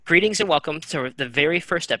Greetings and welcome to the very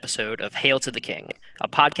first episode of Hail to the King, a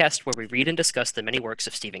podcast where we read and discuss the many works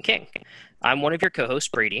of Stephen King. I'm one of your co-hosts,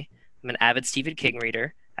 Brady. I'm an avid Stephen King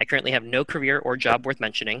reader. I currently have no career or job worth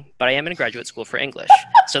mentioning, but I am in graduate school for English,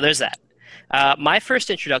 so there's that. My first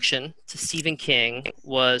introduction to Stephen King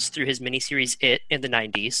was through his miniseries It in the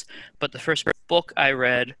 90s, but the first book I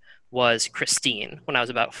read was Christine when I was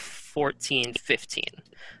about 14, 15.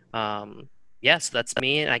 So that's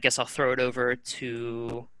me, and I guess I'll throw it over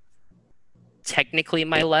to technically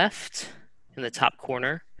my left in the top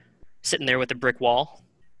corner, sitting there with a brick wall.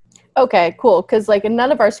 Okay, cool, because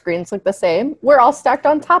none of our screens look the same. We're all stacked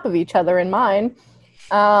on top of each other in mine.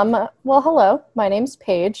 Hello, my name's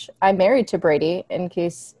Paige. I'm married to Brady, in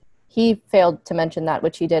case he failed to mention that,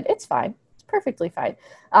 which he did. It's fine. It's perfectly fine.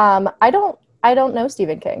 I don't know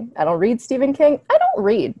Stephen King. I don't read Stephen King. I don't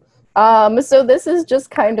read. So this is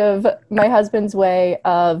just kind of my husband's way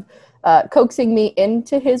of coaxing me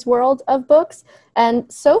into his world of books.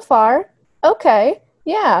 And so far, okay,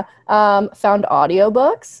 yeah, found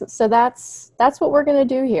audiobooks. So that's what we're going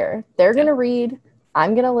to do here. They're going to read.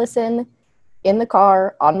 I'm going to listen in the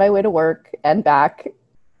car on my way to work and back.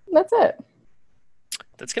 That's it.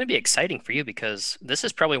 That's going to be exciting for you because this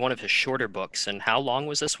is probably one of his shorter books. And how long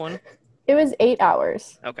was this one? It was 8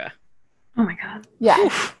 hours. Okay. Oh my God. Yeah.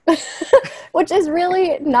 Which is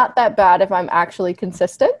really not that bad if I'm actually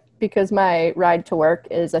consistent, because my ride to work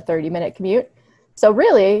is a 30-minute commute. So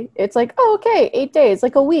really, it's okay, 8 days,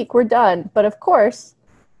 a week, we're done. But of course,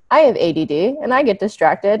 I have ADD and I get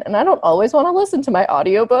distracted and I don't always want to listen to my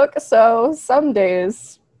audiobook. So some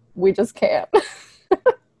days we just can't.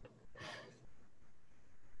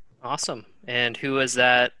 Awesome. And who is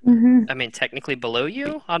that? Mm-hmm. I mean, technically below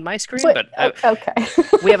you on my screen, Wait, but okay.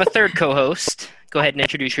 We have a third co-host. Go ahead and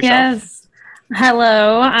introduce yourself. Yes.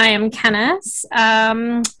 Hello, I am Kenneth.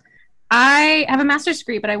 I have a master's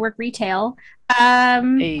degree, but I work retail.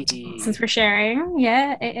 Hey. Since we're sharing,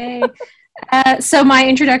 yeah. So my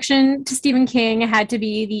introduction to Stephen King had to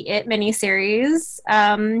be the It miniseries.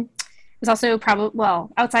 It was also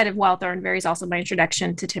outside of Wild Thornberry is also my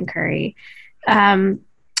introduction to Tim Curry.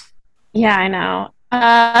 Yeah, I know.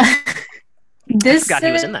 I forgot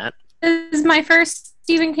he was in that. This is my first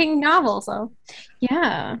Stephen King novel, so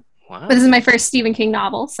yeah. Wow. But this is my first Stephen King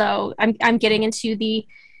novel, so I'm getting into the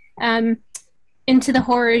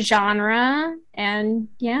horror genre, and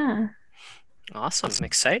yeah. Awesome,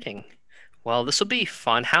 exciting. Well, this will be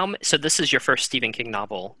fun. So this is your first Stephen King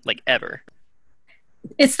novel, ever?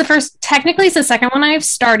 It's the first. Technically, it's the second one I've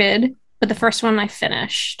started, but the first one I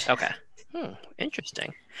finished. Okay.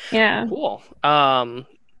 Interesting. Yeah. Cool. This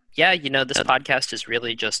podcast is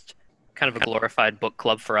really just kind of a glorified book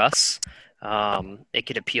club for us. It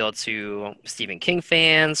could appeal to Stephen King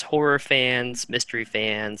fans, horror fans, mystery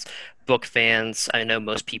fans, book fans. I know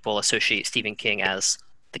most people associate Stephen King as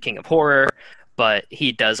the king of horror, but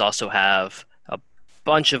he does also have a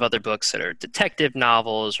bunch of other books that are detective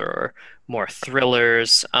novels or more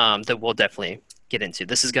thrillers that we'll definitely get into.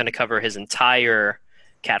 This is going to cover his entire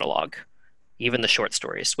catalog, even the short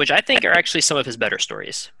stories, which I think are actually some of his better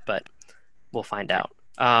stories, but we'll find out.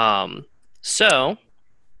 So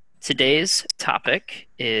today's topic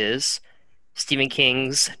is Stephen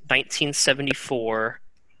King's 1974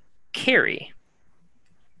 Carrie.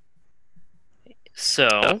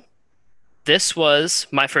 So this was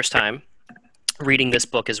my first time reading this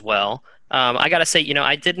book as well. I gotta say,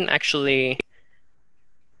 I didn't actually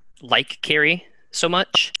like Carrie so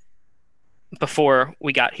much before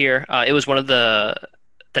we got here. It was one of the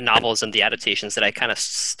novels and the adaptations that I kind of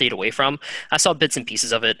stayed away from. I saw bits and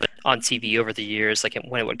pieces of it on TV over the years,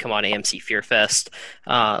 when it would come on AMC Fear Fest,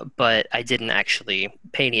 but I didn't actually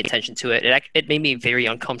pay any attention to it. It made me very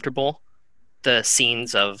uncomfortable, the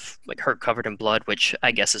scenes of her covered in blood, which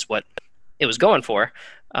I guess is what it was going for.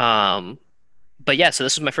 But yeah, so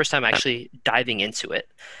this was my first time actually diving into it.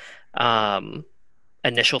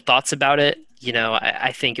 Initial thoughts about it,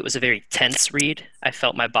 I think it was a very tense read. I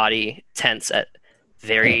felt my body tense at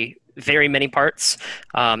very, very many parts.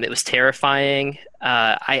 It was terrifying.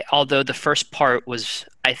 Although the first part was,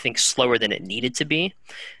 I think, slower than it needed to be.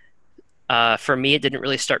 For me, it didn't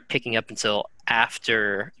really start picking up until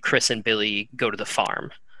after Chris and Billy go to the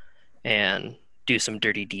farm and do some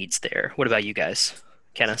dirty deeds there. What about you guys?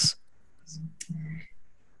 Kenneth?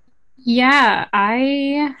 Yeah,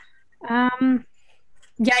 I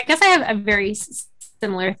guess I have a very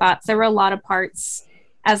similar thoughts. There were a lot of parts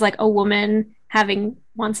as a woman having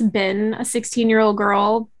once been a 16-year-old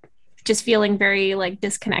girl, just feeling very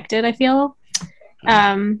disconnected, I feel.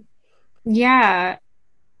 Yeah.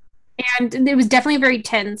 And it was definitely very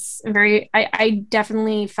tense and I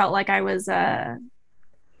definitely felt like I was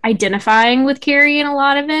identifying with Carrie in a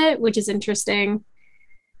lot of it, which is interesting.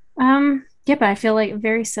 Yeah, but I feel like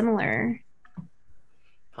very similar.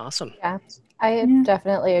 Awesome. Yeah, I Yeah.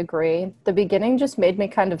 definitely agree. The beginning just made me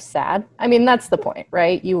kind of sad. I mean, that's the point,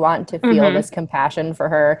 right? You want to feel Mm-hmm. this compassion for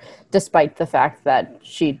her, despite the fact that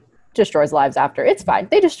she destroys lives after. It's fine.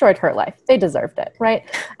 They destroyed her life. They deserved it, right?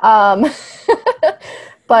 Um,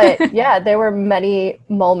 but yeah, there were many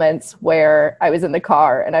moments where I was in the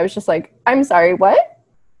car and I was just like, I'm sorry, what?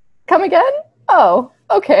 Come again? Oh,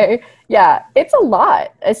 okay. Yeah, it's a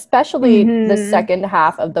lot, especially the Mm-hmm. second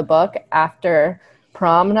half of the book after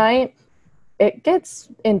prom night. It gets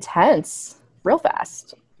intense real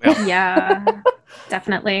fast. Yep. Yeah,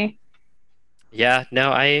 definitely. Yeah,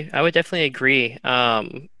 no, I would definitely agree.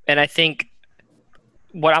 And I think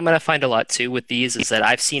what I'm going to find a lot too with these is that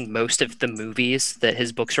I've seen most of the movies that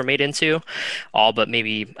his books were made into, all but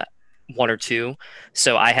maybe one or two.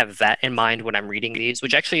 So I have that in mind when I'm reading these,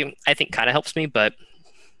 which actually I think kind of helps me. But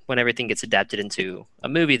when everything gets adapted into a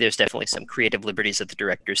movie, there's definitely some creative liberties that the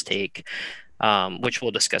directors take, which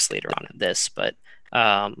we'll discuss later on in this. But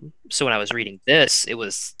so when I was reading this, it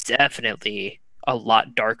was definitely a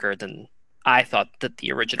lot darker than I thought that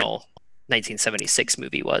the original 1976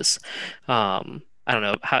 movie was. I don't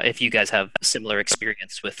know how if you guys have similar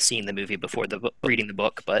experience with seeing the movie before reading the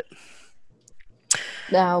book, but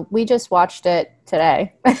Now, we just watched it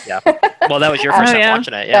today. yeah. Well, that was your Oh first time yeah.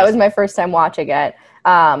 watching it, That yeah. was my first time watching it.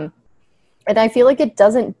 Um, and I feel like it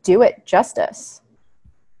doesn't do it justice.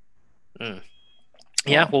 Mm.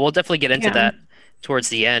 Yeah, Yeah. well, we'll definitely get into Yeah. that towards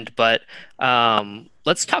the end, but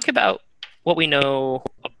let's talk about what we know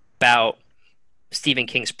about Stephen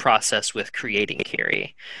King's process with creating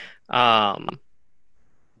Carrie. Um,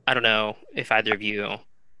 I don't know if either of you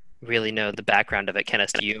really know the background of it.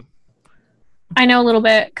 Kenneth, do you? I know a little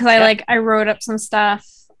bit because Yeah, I wrote up some stuff.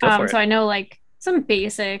 go for So it. I know like some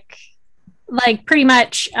basic, like pretty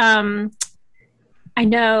much. I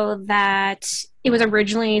know that it was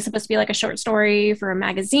originally supposed to be like a short story for a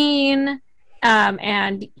magazine.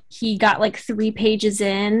 And he got like 3 pages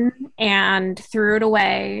in and threw it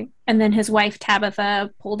away. And then his wife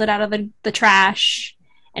Tabitha pulled it out of the trash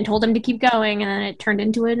and told him to keep going. And then it turned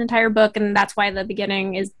into an entire book. And that's why the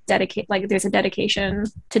beginning is dedicated, like there's a dedication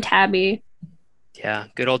to Tabby. Yeah,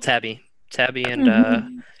 good old Tabby. Tabby and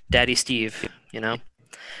Mm-hmm. Daddy Steve, you know.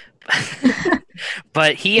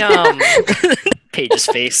 But he Paige's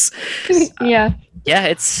face. Yeah. Yeah,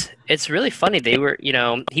 it's really funny. They were,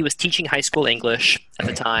 he was teaching high school English at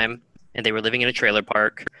the time, and they were living in a trailer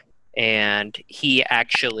park, and he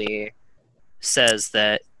actually says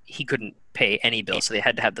that he couldn't pay any bills, so they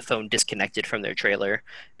had to have the phone disconnected from their trailer.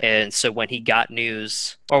 And so when he got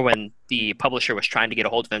news, or when the publisher was trying to get a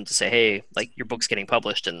hold of him to say, "Hey, like your book's getting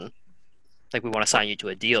published, and like we want to sign you to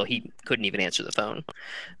a deal," he couldn't even answer the phone.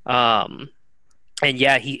 Um, and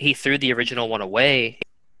yeah, he threw the original one away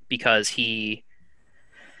because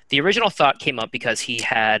the original thought came up because he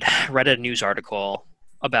had read a news article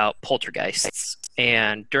about poltergeists,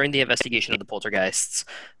 and during the investigation of the poltergeists,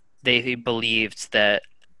 they believed that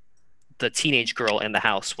the teenage girl in the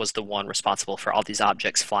house was the one responsible for all these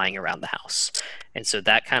objects flying around the house. And so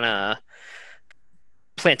that kind of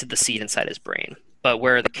planted the seed inside his brain. But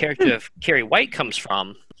where the character of Carrie White comes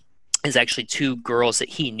from is actually two girls that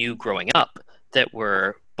he knew growing up that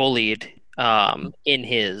were bullied in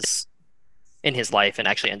his life and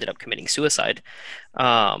actually ended up committing suicide.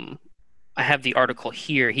 Um, I have the article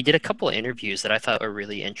here. He did a couple of interviews that I thought were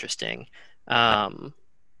really interesting. Um,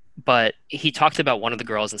 but he talked about one of the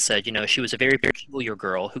girls and said, she was a very peculiar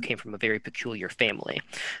girl who came from a very peculiar family.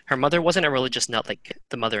 Her mother wasn't a religious nut like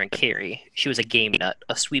the mother in Carrie. She was a game nut,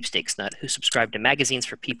 a sweepstakes nut, who subscribed to magazines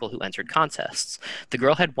for people who entered contests. The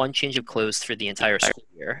girl had one change of clothes through the entire school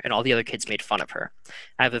year, and all the other kids made fun of her.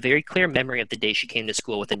 I have a very clear memory of the day she came to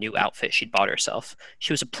school with a new outfit she'd bought herself.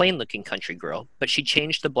 She was a plain-looking country girl, but she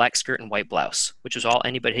changed the black skirt and white blouse, which was all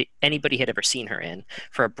anybody had ever seen her in,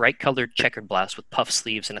 for a bright-colored checkered blouse with puff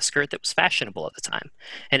sleeves and a skirt that was fashionable at the time,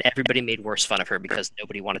 and everybody made worse fun of her because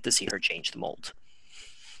nobody wanted to see her change the mold.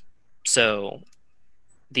 So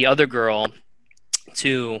the other girl,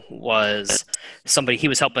 too, was somebody, he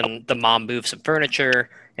was helping the mom move some furniture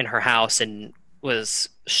in her house and was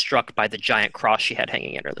struck by the giant cross she had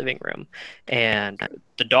hanging in her living room. And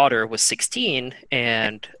the daughter was 16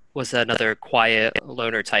 and was another quiet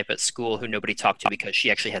loner type at school who nobody talked to because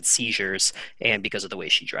she actually had seizures and because of the way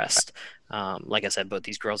she dressed. Like I said, both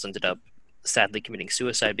these girls ended up sadly committing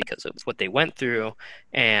suicide because of what they went through.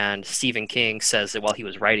 And Stephen King says that while he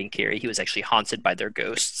was writing Carrie, he was actually haunted by their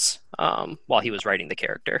ghosts while he was writing the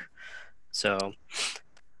character. So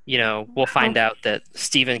we'll find out that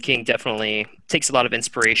Stephen King definitely takes a lot of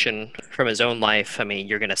inspiration from his own life. I mean,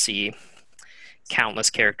 you're going to see countless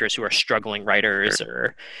characters who are struggling writers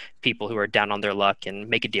or people who are down on their luck and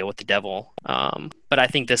make a deal with the devil. But I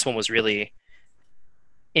think this one was really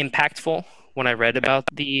impactful when I read about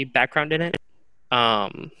the background in it.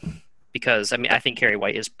 Um, because I think Carrie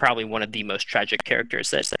White is probably one of the most tragic characters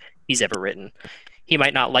that he's ever written. He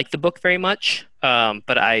might not like the book very much,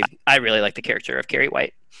 but I really like the character of Carrie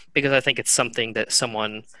White because I think it's something that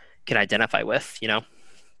someone can identify with.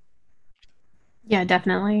 Yeah,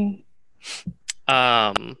 definitely.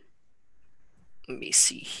 Let me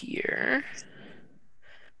see here.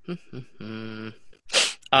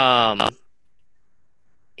 um,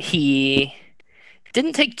 he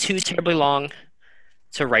didn't take too terribly long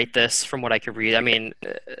to write this, from what I could read. I mean,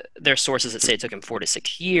 there are sources that say it took him 4 to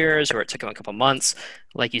 6 years, or it took him a couple months.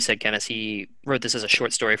 Like you said, Kenneth, he wrote this as a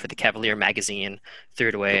short story for the Cavalier magazine, threw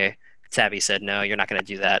it away. Tabby said, "No, you're not going to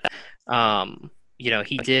do that."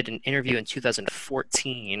 He did an interview in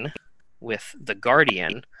 2014 with The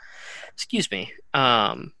Guardian. Excuse me.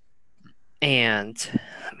 And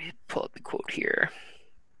let me pull up the quote here.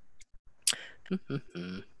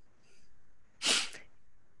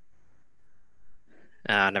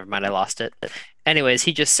 Never mind, I lost it. Anyways,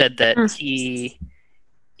 he just said that he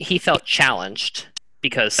felt challenged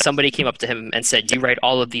because somebody came up to him and said, "You write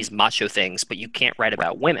all of these macho things, but you can't write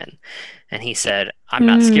about women." And he said, "I'm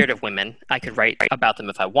not scared of women. I could write about them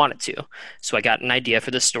if I wanted to." So I got an idea for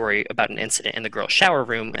this story about an incident in the girl's shower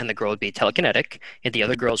room, and the girl would be telekinetic, and the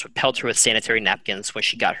other girls would pelt her with sanitary napkins when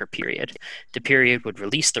she got her period. The period would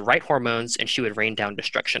release the right hormones, and she would rain down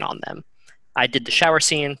destruction on them. I did the shower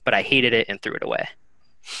scene, but I hated it and threw it away.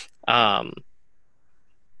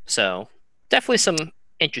 So definitely some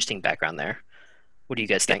interesting background there. What do you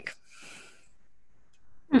guys think?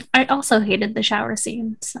 I also hated the shower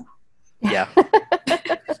scene. So Yeah,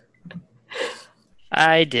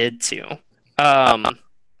 I did too. Um,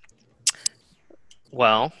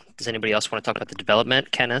 well, does anybody else want to talk about the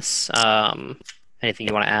development? Kenneth, anything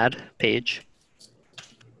you want to add? Paige?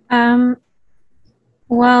 Um,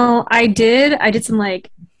 well, I did some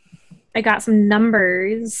I got some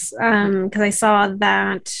numbers because I saw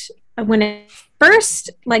that when it first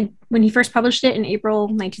when he first published it in April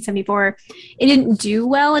 1974, it didn't do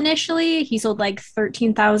well initially. He sold like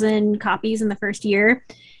 13,000 copies in the first year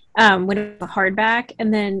when it was a hardback,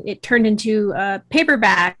 and then it turned into a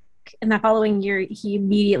paperback. And that following year, he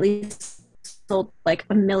immediately sold like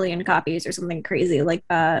 1 million copies or something crazy like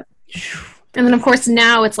that. And then, of course,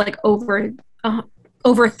 now it's like over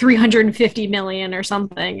 350 million or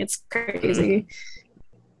something. It's crazy.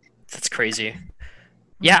 That's crazy.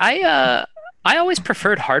 Yeah, I always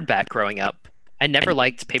preferred hardback growing up. I never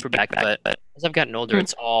liked paperback, but as I've gotten older,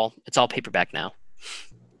 it's all paperback now.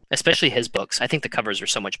 Especially his books. I think the covers are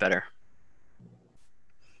so much better.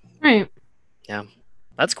 Right. Yeah,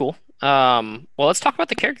 that's cool. Well, let's talk about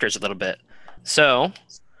the characters a little bit. So,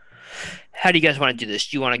 how do you guys want to do this?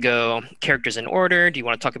 Do you want to go characters in order? Do you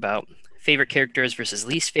want to talk about favorite characters versus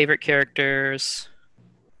least favorite characters?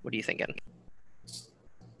 What are you thinking?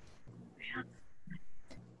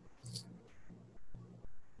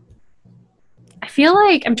 I feel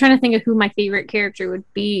like I'm trying to think of who my favorite character would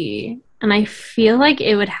be, and I feel like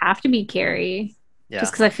it would have to be Carrie, just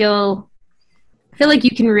Yeah. because I feel like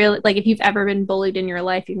you can really like if you've ever been bullied in your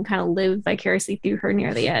life, you can kind of live vicariously through her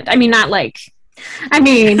near the end. I mean, not like, I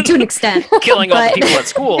mean, to an extent, Killing all the but people at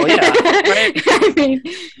school, yeah. Right? I mean,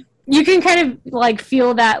 you can kind of like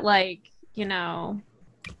feel that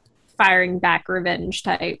firing back revenge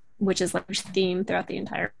type, which is like theme throughout the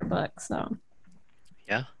entire book. So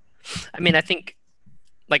Yeah. I mean, I think,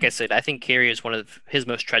 like I said, I think Carrie is one of his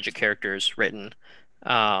most tragic characters written,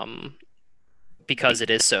 um, because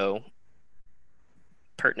it is so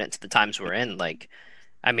pertinent to the times we're in. Like,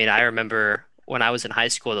 I mean, I remember when I was in high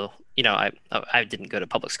school, I didn't go to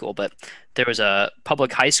public school, but there was a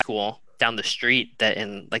public high school down the street that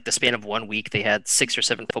in like the span of 1 week, they had 6 or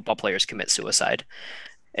 7 football players commit suicide.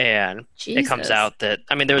 And it comes Jesus. out that,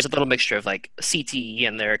 I mean, there was a little mixture of like CTE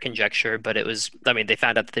and their conjecture, but it was, I mean, they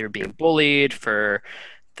found out that they were being bullied for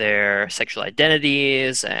their sexual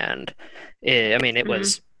identities. And it Mm.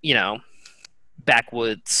 was,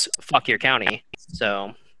 backwoods, fuck your county.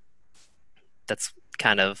 So that's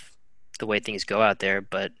kind of the way things go out there.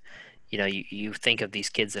 But, you think of these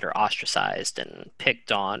kids that are ostracized and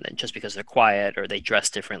picked on, and just because they're quiet or they dress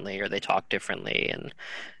differently or they talk differently. And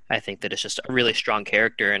I think that it's just a really strong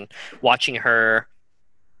character, and watching her,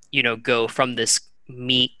 go from this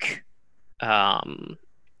meek, um,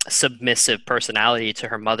 submissive personality to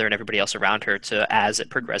her mother and everybody else around her, to as it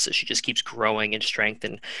progresses she just keeps growing in strength,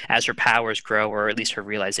 and as her powers grow, or at least her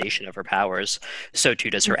realization of her powers, so too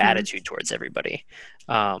does her Mhm. attitude towards everybody.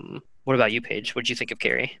 What about you, Paige? What did you think of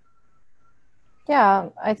Carrie? Yeah,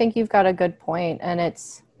 I think you've got a good point, and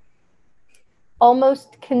it's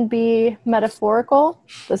almost can be metaphorical.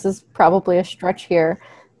 This is probably a stretch here,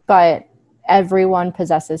 but everyone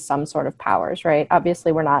possesses some sort of powers, right?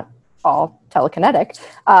 Obviously, we're not all telekinetic,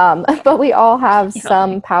 but we all have Yeah.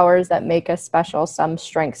 some powers that make us special, some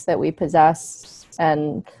strengths that we possess.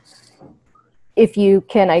 And if you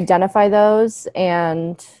can identify those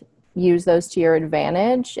and use those to your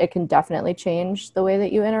advantage, it can definitely change the way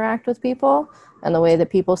that you interact with people and the way that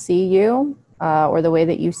people see you, or the way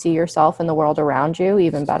that you see yourself and the world around you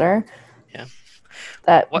even better. Yeah.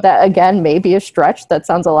 That What? that again may be a stretch. That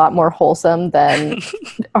sounds a lot more wholesome than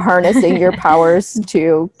harnessing your powers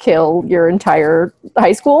to kill your entire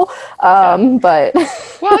high school. But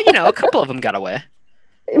Well, a couple of them got away.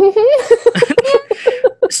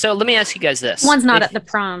 So let me ask you guys this. One's not If at the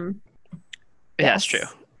prom. Yeah, that's true.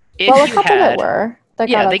 yes. If Well, a you couple that had, were that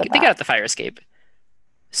yeah, got they out the they got back. out the fire escape.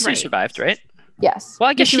 Sue Right. survived, right? Yes. Well,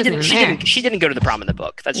 I But guess she she wasn't didn't. even She there. didn't. She didn't go to the prom in the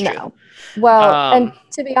book. That's true. No. Well, and Um,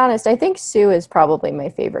 to be honest, I think Sue is probably my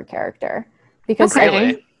favorite character because I Okay. think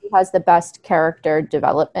really. she has the best character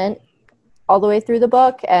development all the way through the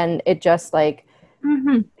book, and it just like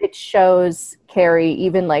Hmm. it shows Carrie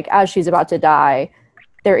even like as she's about to die,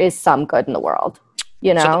 there is some good in the world,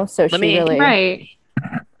 So So let she me really Right.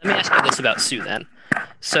 let me ask you this about Sue then.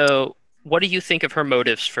 So, what do you think of her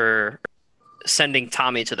motives for sending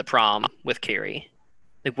Tommy to the prom with Carrie?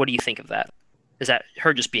 Like, what do you think of that? Is that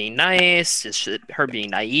her just being nice? Is it her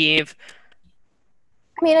being naive?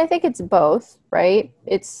 I mean, I think it's both, right?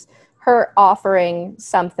 It's her offering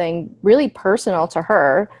something really personal to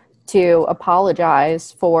her to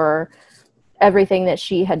apologize for everything that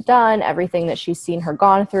she had done, everything that she's seen her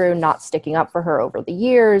gone through, not sticking up for her over the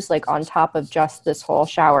years, like on top of just this whole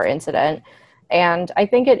shower incident. And I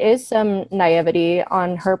think it is some naivety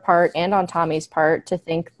on her part and on Tommy's part to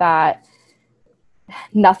think that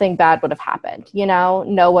nothing bad would have happened.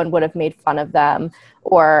 No one would have made fun of them,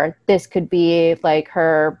 or this could be like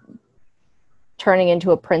her turning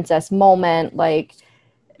into a princess moment. Like,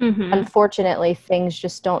 Hmm. unfortunately, things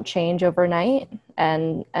just don't change overnight,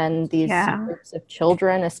 and these Yeah. groups of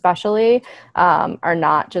children especially, are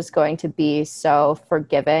not just going to be so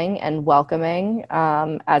forgiving and welcoming,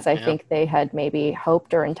 as I Yeah, think they had maybe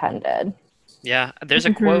hoped or intended. yeah. There's a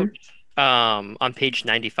Hmm. quote on page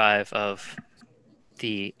 95 of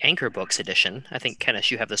the Anchor Books edition. I think Kenneth,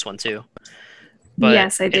 you have this one too. But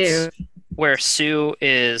Yes, I it's do. where Sue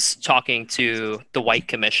is talking to the White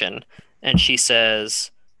Commission, and she says,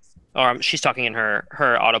 or she's talking in her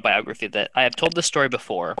autobiography, that I have told this story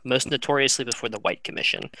before, most notoriously before the White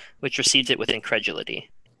Commission, which received it with incredulity.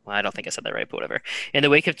 Well, I don't think I said that right, but whatever. In the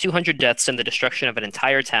wake of 200 deaths and the destruction of an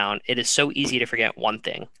entire town, it is so easy to forget one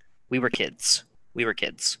thing. We were kids. We were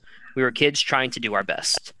kids. We were kids trying to do our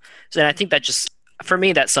best. So, and I think that just, for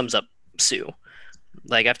me, that sums up Sue.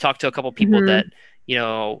 Like, I've talked to a couple people Hmm. that,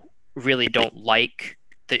 really don't like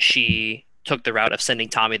that she took the route of sending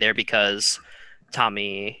Tommy there, because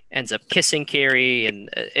Tommy ends up kissing Carrie, and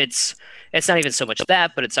it's not even so much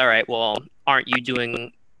that, but it's all right. Well, aren't you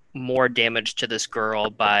doing more damage to this girl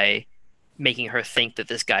by making her think that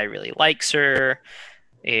this guy really likes her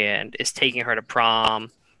and is taking her to prom?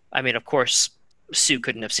 I mean, of course, Sue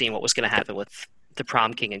couldn't have seen what was going to happen with the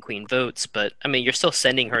prom king and queen votes, but I mean, you're still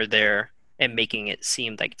sending her there and making it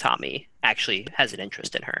seem like Tommy actually has an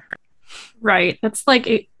interest in her. Right. That's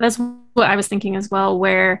what I was thinking as well,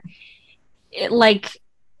 where it like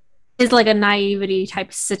is like a naivety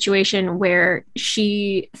type situation where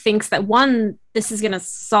she thinks that one, this is gonna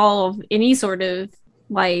solve any sort of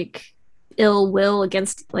like ill will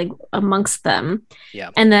against like amongst them, Yeah.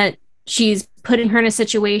 and that she's putting her in a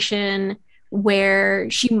situation where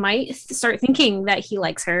she might start thinking that he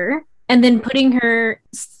likes her, and then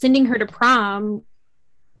sending her to prom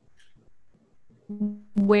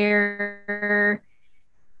where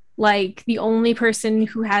like the only person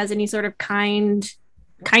who has any sort of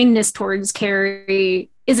kindness towards Carrie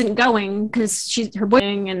isn't going because she's her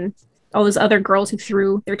boyfriend and all those other girls who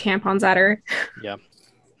threw their tampons at her. Yeah.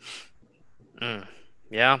 Mm.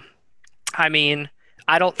 Yeah. I mean,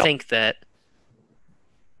 I don't think that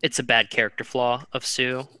it's a bad character flaw of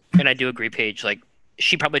Sue. And I do agree, Paige, like,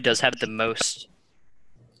 she probably does have the most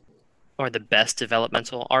or the best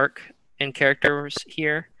developmental arc in characters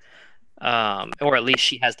here. Or at least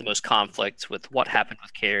she has the most conflict with what happened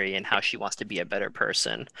with Carrie and how she wants to be a better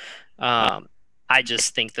person. I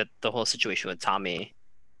just think that the whole situation with Tommy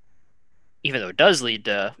even though it does lead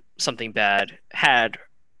to something bad, had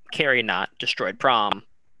Carrie not destroyed prom,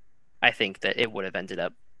 I think that it would have ended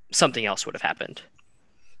up, something else would have happened.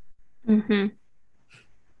 Mm-hmm.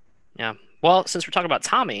 Yeah. Well, since we're talking about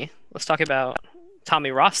Tommy, let's talk about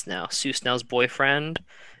Tommy Ross now. Sue Snell's boyfriend,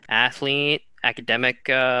 athlete, academic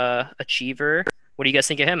achiever. What do you guys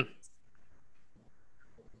think of him?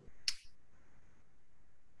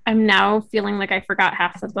 I'm now feeling like I forgot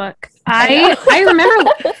half the book. I remember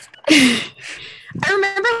I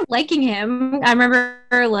remember liking him. I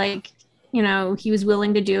remember like, he was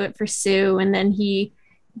willing to do it for Sue, and then he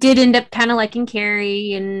did end up kind of liking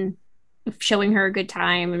Carrie and showing her a good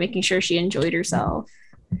time and making sure she enjoyed herself.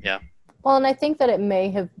 Yeah. Well, and I think that it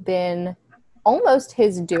may have been almost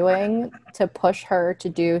his doing to push her to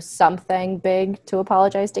do something big to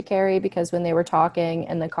apologize to Carrie, because when they were talking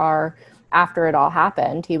in the car after it all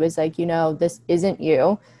happened, he was like, this isn't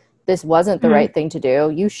you. This wasn't the right thing to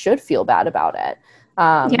do. You should feel bad about it.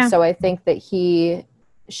 So I think that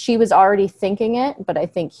she was already thinking it, but I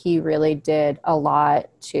think he really did a lot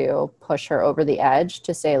to push her over the edge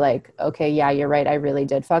to say like, okay, yeah, you're right. I really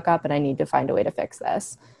did fuck up and I need to find a way to fix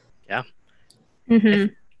this. Yeah.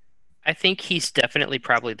 Mm-hmm. I think he's definitely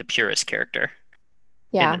probably the purest character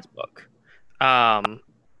Yeah. in this book.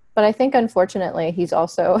 But I think, unfortunately, he's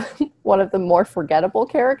also one of the more forgettable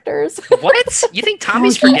characters. What? You think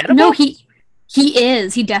Tommy's forgettable? No, he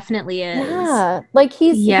is. He definitely is. Yeah. Like,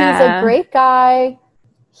 he's a great guy.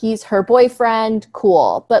 He's her boyfriend.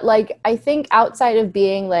 Cool. But, like, I think outside of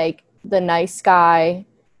being, like, the nice guy,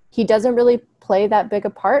 he doesn't really play that big a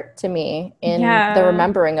part to me in the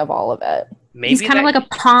remembering of all of it. He's kind of like a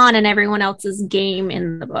pawn in everyone else's game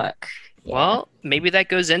in the book. Yeah. Well, maybe that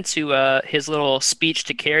goes into his little speech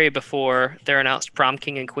to Carrie before they're announced prom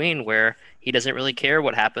king and queen, where he doesn't really care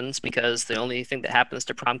what happens because the only thing that happens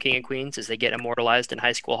to prom king and queens is they get immortalized in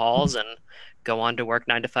high school halls and go on to work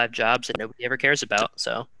 9-to-5 jobs that nobody ever cares about.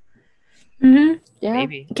 So, yeah,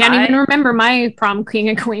 maybe can't even remember my prom king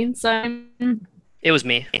and queen. So it was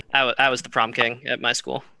me. I was the prom king at my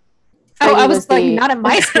school. Brady I was like, not at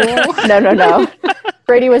my school. No.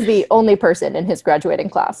 Brady was the only person in his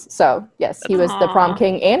graduating class. So, yes, he was the prom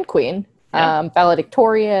king and queen,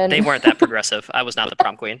 valedictorian. They weren't that progressive. I was not the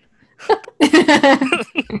prom queen.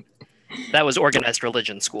 That was organized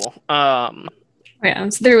religion school. So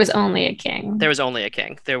there was only a king. There was only a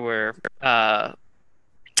king. There were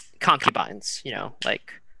concubines,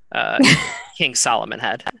 like King Solomon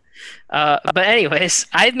had. But anyways,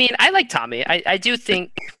 I mean, I like Tommy. I do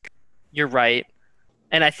think you're right.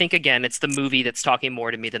 And I think, again, it's the movie that's talking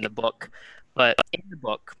more to me than the book. But in the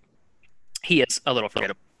book, he is a little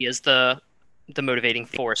forgettable. He is the motivating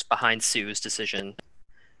force behind Sue's decision.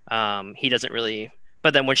 He doesn't really...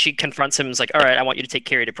 But then when she confronts him, is like, all right, I want you to take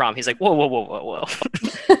Carrie to prom. He's like, whoa.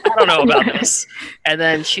 I don't know about this. And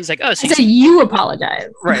then she's like, oh, so you apologize.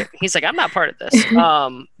 Right. He's like, I'm not part of this.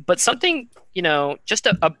 But something, just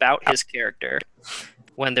about his character,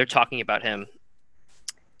 when they're talking about him,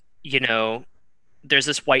 there's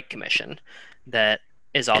this white commission that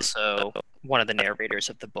is also one of the narrators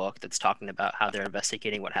of the book that's talking about how they're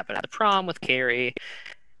investigating what happened at the prom with Carrie.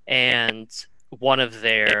 And one of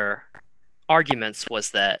their arguments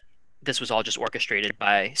was that this was all just orchestrated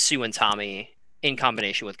by Sue and Tommy in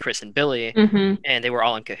combination with Chris and Billy, and they were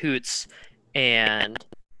all in cahoots.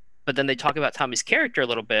 But then they talk about Tommy's character a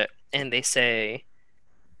little bit, and they say,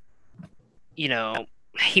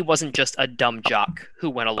 he wasn't just a dumb jock who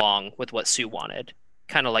went along with what Sue wanted,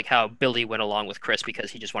 kind of like how Billy went along with Chris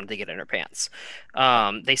because he just wanted to get in her pants.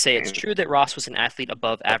 They say it's true that Ross was an athlete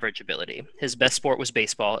above average ability. His best sport was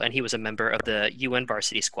baseball, and he was a member of the UN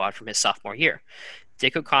varsity squad from his sophomore year.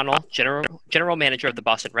 Dick O'Connell, general manager of the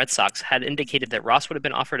Boston Red Sox, had indicated that Ross would have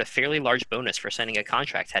been offered a fairly large bonus for signing a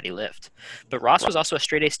contract had he lived. But Ross was also a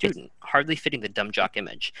straight-A student, hardly fitting the dumb jock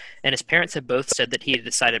image, and his parents had both said that he had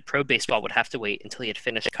decided pro baseball would have to wait until he had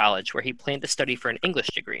finished college, where he planned to study for an English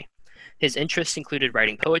degree. His interests included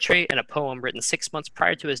writing poetry, and a poem written 6 months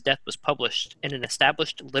prior to his death was published in an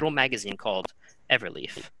established little magazine called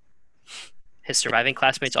Everleaf. His surviving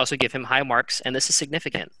classmates also give him high marks, and this is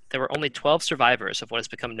significant. There were only 12 survivors of what has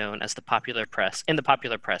become known as the popular press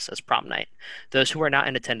as prom night. Those who were not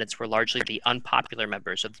in attendance were largely the unpopular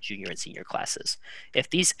members of the junior and senior classes. If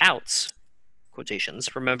these outs,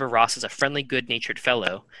 quotations, remember Ross as a friendly, good-natured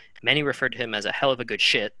fellow, many referred to him as a hell of a good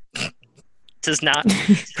shit, does not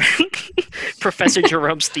Professor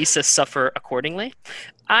Jerome's thesis suffer accordingly?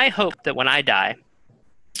 I hope that when I die,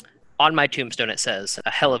 on my tombstone it says,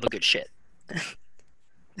 a hell of a good shit.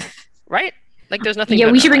 Right? Like, there's nothing.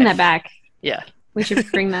 Yeah, we should bring that back. Yeah, we should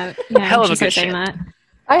bring that. Yeah, hell of a good shit. That.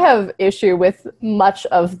 I have issue with much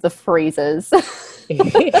of the phrases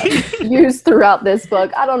used throughout this book.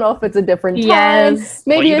 I don't know if it's a different time. Yes.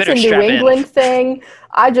 Maybe it's a New England thing.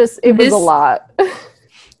 It was a lot.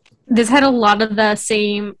 This had a lot of the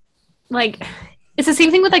same, like, it's the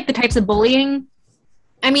same thing with, like, the types of bullying.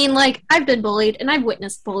 I mean, like, I've been bullied and I've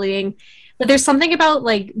witnessed bullying, but there's something about,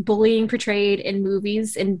 like, bullying portrayed in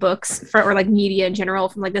movies and books or, like, media in general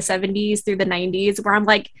from, like, the 70s through the 90s where I'm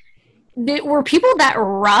like, were people that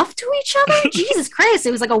rough to each other? Jesus Christ,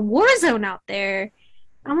 it was like a war zone out there.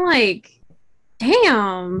 I'm like,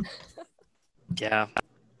 damn. Yeah.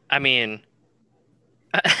 I mean,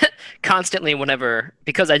 constantly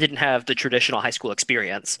because I didn't have the traditional high school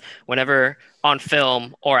experience, whenever on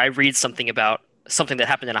film or I read something about something that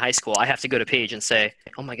happened in a high school, I have to go to Paige and say,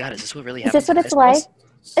 oh my God, is this what really happened? Is this what it's like?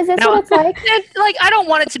 Is this what it's like? Like, I don't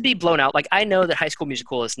want it to be blown out. Like, I know that High School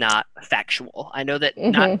Musical is not factual. I know that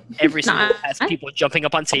not every school has people jumping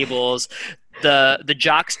up on tables. The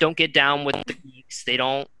jocks don't get down with the geeks. They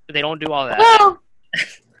don't do all that. Well,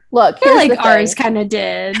 look, I feel like ours kind of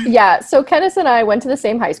did. Yeah, so Kenneth and I went to the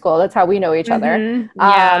same high school. That's how we know each other.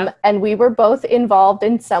 Yeah. And we were both involved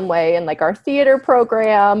in some way in, like, our theater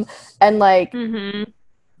program. And, like, I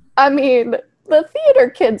mean, the theater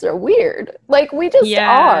kids are weird. Like, we just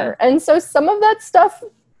are. And so some of that stuff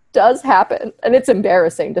does happen. And it's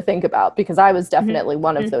embarrassing to think about because I was definitely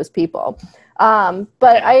one of those people.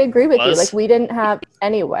 But I agree with you. Like, we didn't have,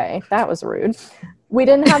 anyway, that was rude. We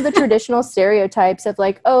didn't have the traditional stereotypes of,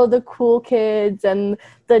 like, oh, the cool kids and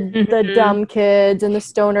the dumb kids and the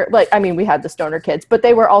stoner. Like, I mean, we had the stoner kids, but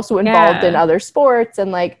they were also involved in other sports.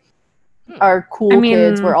 And, like, our cool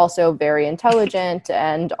kids were also very intelligent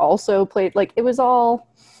and also played, like, it was all,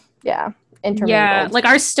 intermingled. Yeah, like,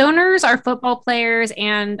 our stoners, our football players,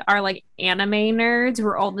 and our, like, anime nerds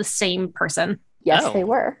were all the same person. Yes, they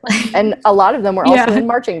were. And a lot of them were also in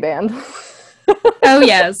marching band. Oh,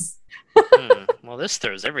 yes. Well, this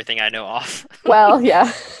throws everything I know off. Well,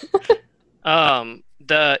 yeah.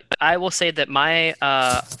 I will say that my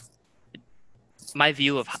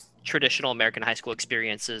view of traditional American high school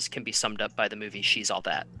experiences can be summed up by the movie She's All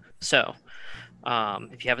That. So,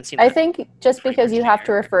 if you haven't seen that, I think just because you have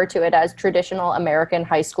to refer to it as traditional American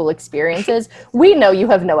high school experiences, we know you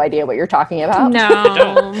have no idea what you're talking about.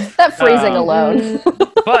 No. That phrasing alone.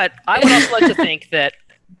 But I would also like to think that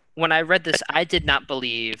when I read this, I did not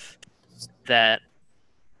believe that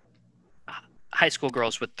high school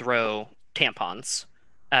girls would throw tampons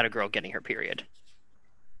at a girl getting her period.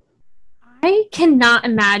 I cannot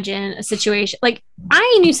imagine a situation like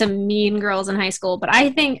I knew some mean girls in high school, but I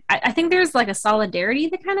think there's, like, a solidarity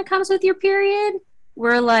that kind of comes with your period.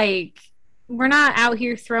 We're like, we're not out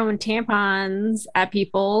here throwing tampons at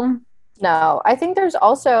people. No, I think there's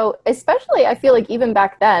also, especially I feel like even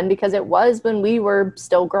back then, because it was when we were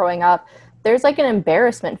still growing up, there's, like, an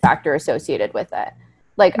embarrassment factor associated with it.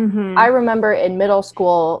 Like, I remember in middle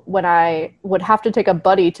school when I would have to take a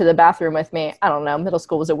buddy to the bathroom with me. I don't know, middle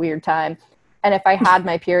school was a weird time. And if I had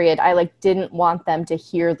my period, I, like, didn't want them to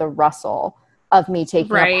hear the rustle of me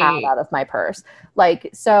taking a pad out of my purse.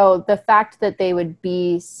 Like, so the fact that they would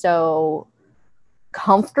be so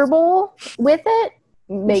comfortable with it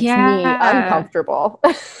makes me uncomfortable.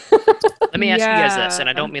 Let me ask you guys this, and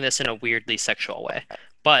I don't mean this in a weirdly sexual way,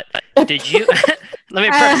 but did you, let me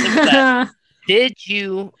preface it with that. Did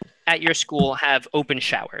you, at your school, have open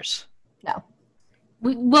showers? No.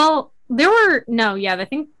 I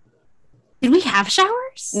think, did we have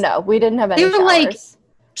showers? No, we didn't have any showers.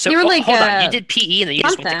 Hold on, you did PE and then you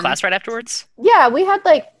just went to class right afterwards? Yeah, we had,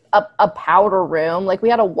 like, a powder room. Like, we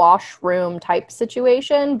had a washroom type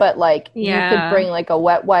situation, but, like, you could bring, like, a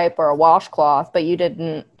wet wipe or a washcloth, but you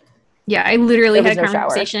didn't. Yeah, I literally had a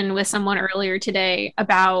conversation with someone earlier today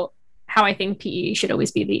about how I think PE should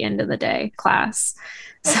always be the end of the day class.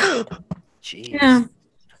 So, jeez. Yeah.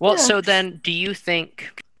 Well, so then do you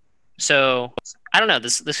think, so I don't know,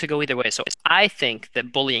 this could go either way. So I think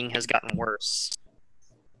that bullying has gotten worse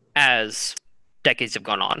as decades have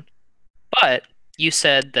gone on. But you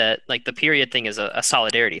said that, like, the period thing is a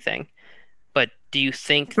solidarity thing. But do you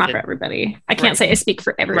think not for everybody? I can't say I speak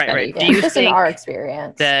for everybody. Right. Yeah, do you think in our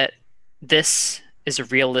experience that this is a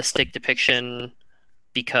realistic depiction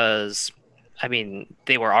because, I mean,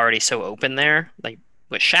 they were already so open there, like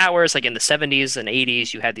with showers, like in the 70s and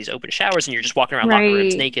 80s, you had these open showers and you're just walking around locker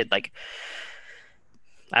rooms naked. Like,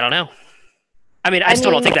 I don't know. I mean, I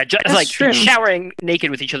still don't think that like true. Showering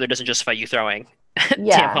naked with each other doesn't justify you throwing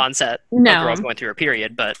tampons at a girl going through her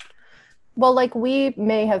period, but. Well, like, we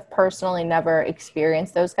may have personally never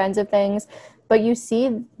experienced those kinds of things, but you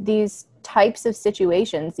see these types of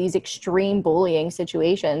situations, these extreme bullying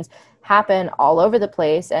situations, happen all over the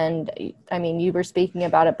place. And I mean, you were speaking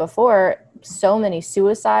about it before, so many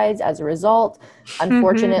suicides as a result,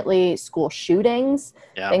 unfortunately, school shootings,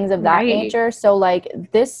 things of that nature. So like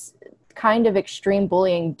this kind of extreme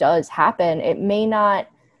bullying does happen. It may not,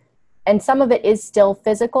 and some of it is still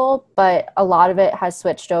physical, but a lot of it has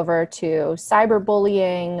switched over to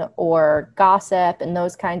cyberbullying or gossip and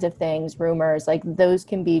those kinds of things, rumors. Like those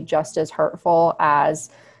can be just as hurtful as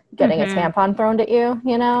getting a tampon thrown at you,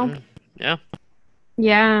 you know? Yeah.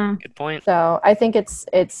 Yeah. Good point. So I think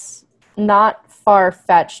it's not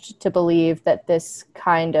far-fetched to believe that this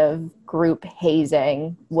kind of group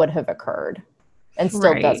hazing would have occurred and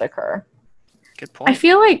still does occur. Good point. I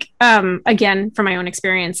feel like, again, from my own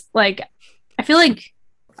experience, like, I feel like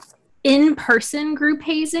in-person group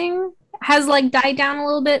hazing has, like, died down a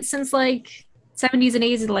little bit since, like, 70s and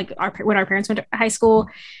 80s, like, when our parents went to high school.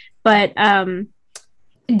 But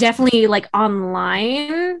definitely, like,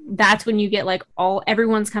 online, that's when you get, like,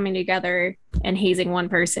 everyone's coming together and hazing one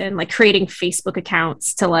person, like, creating Facebook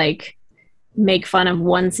accounts to, like, make fun of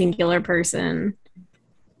one singular person.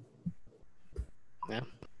 Yeah.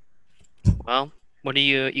 Well, what do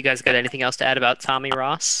you guys got anything else to add about Tommy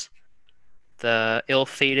Ross? The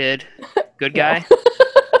ill-fated good guy?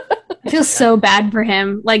 I feel so bad for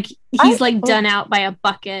him. Like, he's like done out by a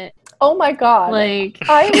bucket. Oh my God. Like,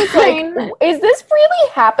 I was like, is this really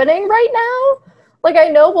happening right now? Like, I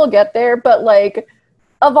know we'll get there, but like,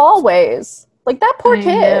 of all ways, like that poor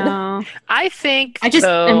kid. Know. I think I just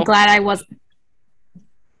am glad I wasn't.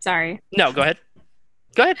 Sorry. No, go ahead.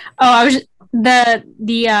 Go ahead. Oh, I was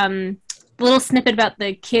the little snippet about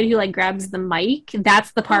the kid who like grabs the mic.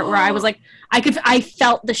 That's the part where I was like, I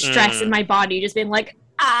felt the stress in my body, just being like,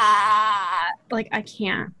 like I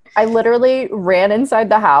can't. I literally ran inside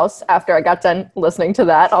the house after I got done listening to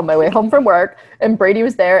that on my way home from work, and Brady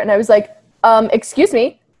was there, and I was like, excuse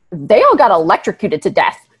me, they all got electrocuted to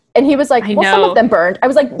death. And he was like, well, some of them burned. I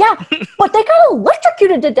was like, yeah, but they got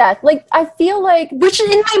electrocuted to death. Like, I feel like... Which in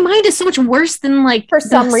my mind is so much worse than, like, for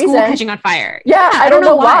some reason catching on fire. Yeah, I don't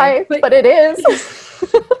know why, but it is.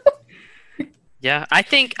 Yeah, I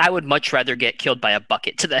think I would much rather get killed by a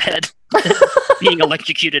bucket to the head than being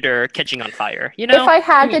electrocuted or catching on fire, you know? If I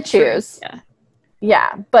had to choose.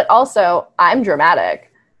 Yeah, but also, I'm dramatic.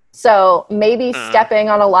 So maybe stepping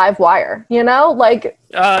on a live wire, you know? Like,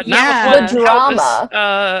 the drama.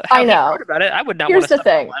 I know. About it. I would not Here's want to the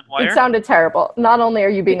thing. On a live wire. It sounded terrible. Not only are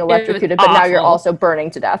you being electrocuted, but now you're also burning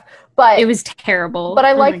to death. But it was terrible. But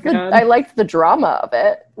I liked the drama of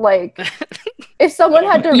it. Like, if someone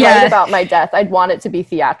had to write about my death, I'd want it to be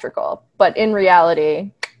theatrical. But in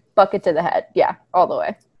reality, bucket to the head. Yeah, all the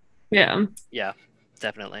way. Yeah. Yeah,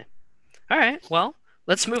 definitely. All right. Well,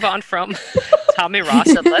 let's move on from Tommy Ross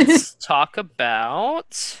and let's talk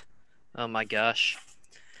about... Oh my gosh.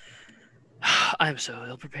 I'm so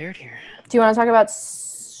ill-prepared here. Do you want to talk about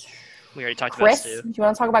we already talked Chris? about Stu. Do you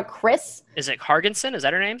want to talk about Chris? Is it Hargensen? Is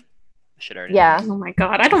that her name? I should already know. Oh my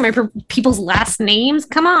God. I don't remember people's last names.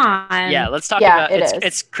 Come on. Yeah, let's talk about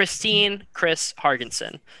it's Christine Chris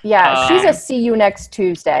Hargensen. Yeah, she's a see you next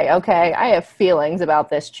Tuesday, okay? I have feelings about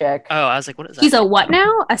this chick. Oh, I was like, what is that? She's a what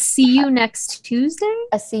now? A see you next Tuesday?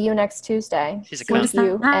 A see you next Tuesday. She's a cunt.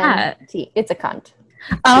 C-U-N-T. It's a cunt.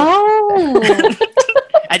 Oh.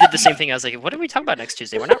 I did the same thing. I was like, what are we talking about next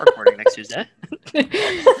Tuesday? We're not recording next Tuesday.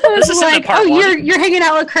 This is like, part one. You're hanging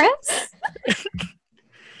out with Chris?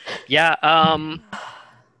 Yeah,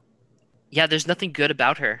 there's nothing good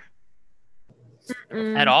about her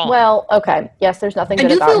at all. Well, okay. Yes, there's nothing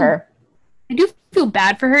good about her. I do feel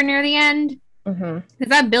bad for her near the end. Because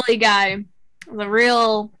that Billy guy was a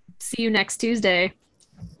real see you next Tuesday.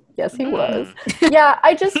 Yes, he was. Yeah,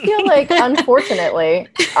 I just feel like, unfortunately,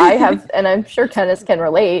 I have, and I'm sure Kenneth can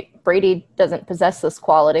relate, Brady doesn't possess this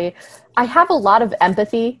quality. I have a lot of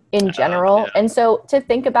empathy in general. And so to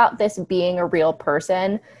think about this being a real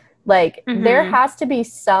person, like, there has to be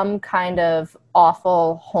some kind of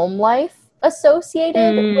awful home life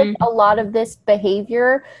associated with a lot of this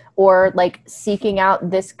behavior, or like seeking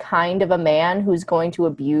out this kind of a man who's going to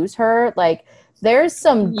abuse her. Like, there's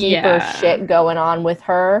some deeper shit going on with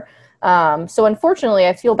her. So unfortunately,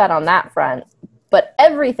 I feel bad on that front. But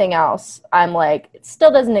everything else, I'm like, it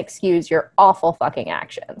still doesn't excuse your awful fucking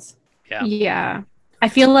actions. Yeah. I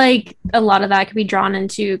feel like a lot of that could be drawn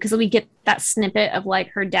into, because we get that snippet of like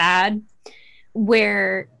her dad,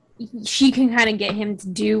 where she can kind of get him to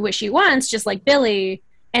do what she wants, just like Billy.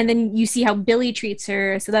 And then you see how Billy treats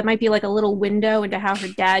her. So that might be like a little window into how her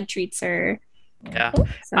dad treats her. Yeah.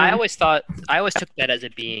 So. I always took that as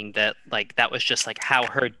it being that, like, that was just like how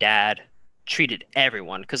her dad treated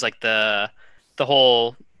everyone, because like the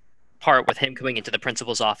whole part with him coming into the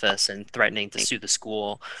principal's office and threatening to sue the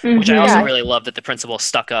school, which I also Yeah. really love that the principal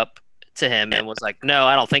stuck up to him and was like, "No,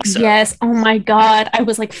 I don't think so." Yes. Oh my God. I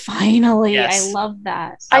was like, finally. I Yes. love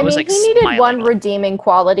that. I I was mean, like he needed one smiling. redeeming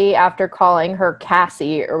quality after calling her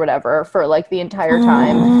Cassie or whatever for like the entire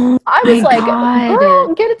time. Oh I was my like, God.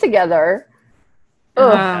 girl, get it together.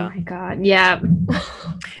 Ugh. Oh Yeah. my God. Yeah.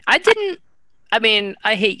 I didn't. I mean,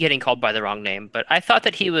 I hate getting called by the wrong name, but I thought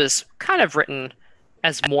that he was kind of written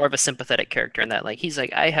as more of a sympathetic character in that, like, he's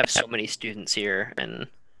like, I have so many students here, and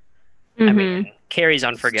I mean, Hmm. Carrie's She's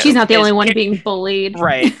unforgettable. not the only one being bullied.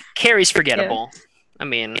 Right. Carrie's Yeah. forgettable. I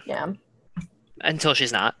mean, Yeah. until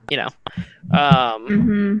she's not, Um,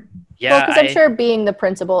 Hmm. yeah, Well, because I'm sure being the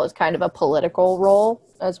principal is kind of a political role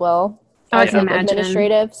as well Oh, I as can like imagine.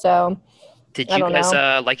 administrative. So did I you don't guys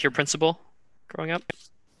know. like your principal growing up?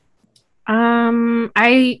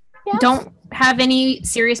 I Yeah. don't have any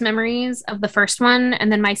serious memories of the first one,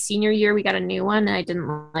 and then my senior year we got a new one, and I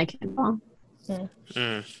didn't like it at all.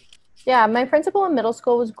 Mm. Yeah, my principal in middle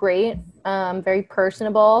school was great. Very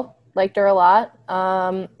personable. Liked her a lot.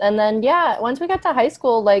 And then yeah, once we got to high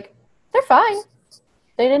school, like they're fine.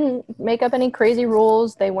 They didn't make up any crazy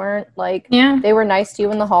rules. They weren't like Yeah. they were nice to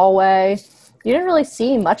you in the hallway. You didn't really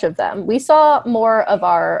see much of them. We saw more of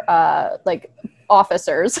our like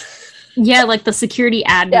officers Yeah, like the security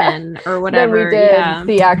admin or than we whatever. did Yeah.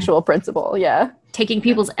 the actual principal. Yeah. Taking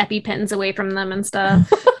people's EpiPens away from them and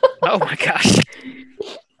stuff. Oh my gosh.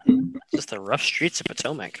 Just the rough streets of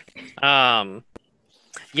Potomac.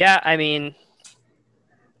 Yeah, I mean,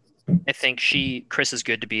 I think Chris is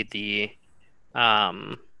good to be the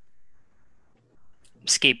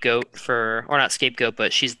scapegoat or not scapegoat,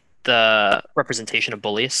 but she's the representation of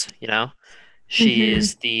bullies,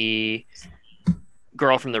 She's the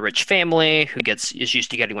girl from the rich family who is used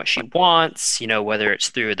to getting what she wants, whether it's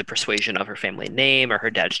through the persuasion of her family name or her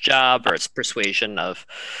dad's job, or it's persuasion of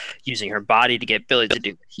using her body to get Billy to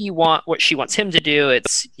do what she wants him to do.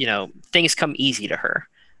 It's, things come easy to her.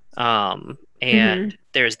 And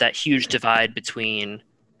there's that huge divide between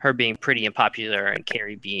her being pretty and popular and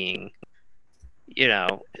Carrie being,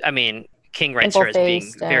 I mean, King writes her as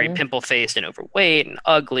being very pimple-faced and overweight and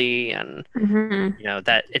ugly, and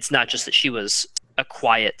that it's not just that she was a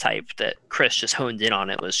quiet type, that Chris just honed in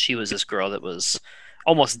on. She was this girl that was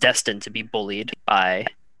almost destined to be bullied by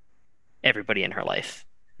everybody in her life,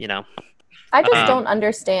 I just don't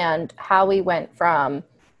understand how we went from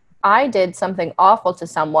I did something awful to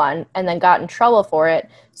someone and then got in trouble for it.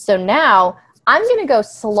 So now I'm going to go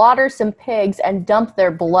slaughter some pigs and dump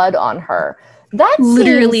their blood on her. That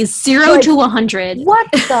literally 0 to 100.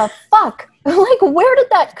 What the fuck? Like, where did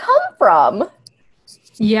that come from?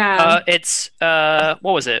 Yeah. It's what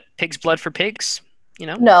was it? Pig's blood for pigs?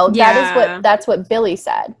 No, that's what Billy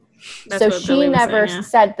said. So she never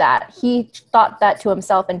said that. He thought that to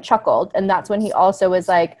himself and chuckled, and that's when he also was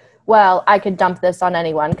like, well, I could dump this on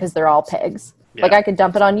anyone because they're all pigs. Yeah. Like, I could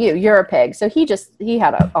dump it on you. You're a pig. So he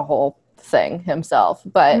had a whole thing himself.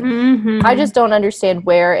 But I just don't understand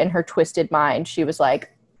where in her twisted mind she was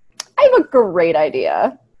like, I have a great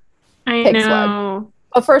idea. Pig know. Slug.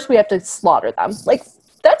 But first we have to slaughter them. Like,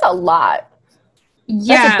 that's a lot.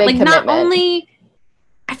 Yeah, that's a big commitment. Not only...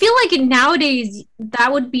 I feel like nowadays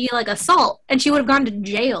that would be like assault, and she would have gone to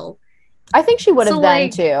jail. I think she would have then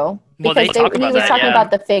too, because he was talking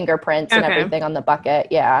about the fingerprints and everything on the bucket.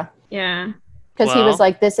 Yeah, yeah. Because he was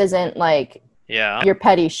like, "This isn't like your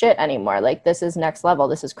petty shit anymore. Like, this is next level.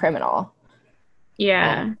 This is criminal."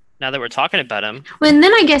 Yeah. Well, now that we're talking about him, well, and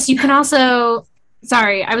then I guess you can also.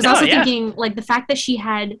 Sorry, I was also thinking like the fact that she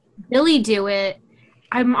had Billy do it.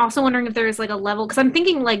 I'm also wondering if there's like a level, because I'm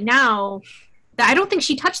thinking like now. I don't think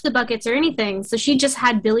she touched the buckets or anything, so she just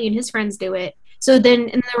had Billy and his friends do it. So then,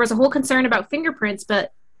 and there was a whole concern about fingerprints,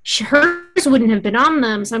 but hers wouldn't have been on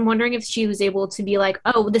them. So I'm wondering if she was able to be like,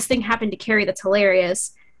 "Oh, this thing happened to Carrie. That's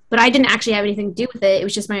hilarious, but I didn't actually have anything to do with it. It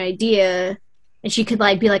was just my idea." And she could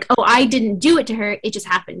like be like, "Oh, I didn't do it to her. It just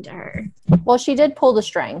happened to her." Well, she did pull the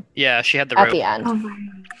string. Yeah, she had the rope at the end. Oh.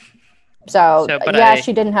 So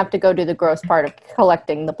she didn't have to go do the gross part of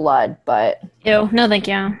collecting the blood, but ew, no, thank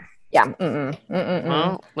you. Yeah.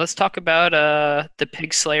 Well, let's talk about the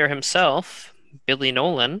pig slayer himself, Billy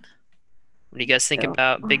Nolan. What do you guys think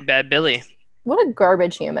about Big Bad Billy? What a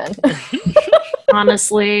garbage human.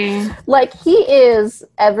 Honestly. Like, he is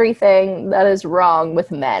everything that is wrong with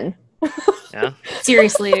men. Yeah.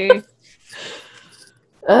 Seriously.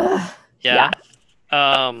 Yeah.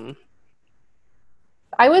 I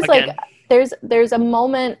was again, like, there's a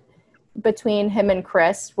moment between him and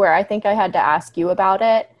Chris where I think I had to ask you about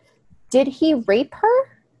it. Did he rape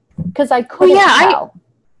her? because I couldn't tell.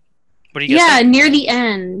 What do you guys think? Near the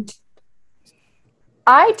end.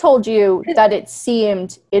 I told you that it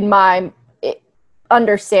seemed, in my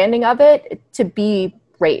understanding of it, to be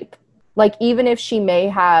rape. Like, even if she may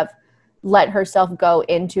have let herself go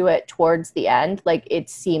into it towards the end, like, it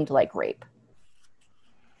seemed like rape.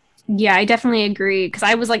 Yeah, I definitely agree. Because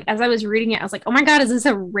I was like, as I was reading it, I was like, oh my God, is this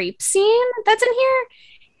a rape scene that's in here?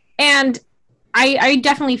 And I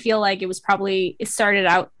definitely feel like it started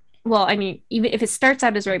out, well, I mean, even if it starts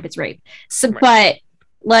out as rape, it's rape. So, Right. but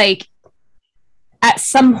like at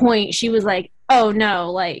some point she was like, oh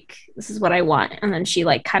no, like this is what I want. And then she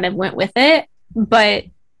like kind of went with it. But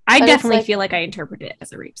I definitely feel like I interpret it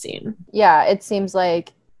as a rape scene. Yeah, it seems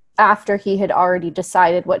like after he had already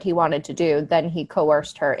decided what he wanted to do, then he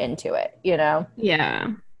coerced her into it, you know?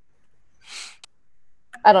 Yeah.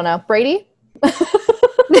 I don't know. Brady?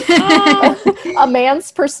 A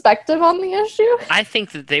man's perspective on the issue? I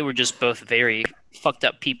think that they were just both very fucked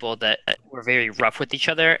up people that were very rough with each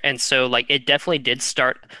other, and so like it definitely did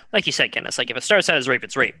start, like you said, Kenneth, like if it starts out as rape,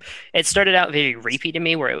 it's rape. It started out very rapey to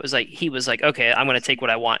me, where it was like he was like, okay, I'm gonna take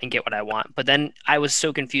what I want and get what I want, but then I was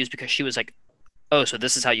so confused because she was like, oh, so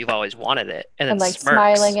this is how you've always wanted it, and then like smirks.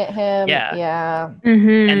 smiling at him. Yeah.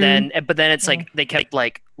 Mm-hmm. And then but then it's like they kept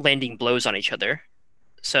like landing blows on each other.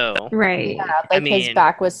 So right. Yeah, like his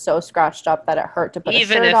back was so scratched up that it hurt to put a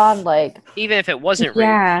shirt on. Like, even if it wasn't rape,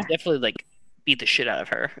 he definitely like beat the shit out of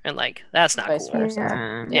her, and like that's not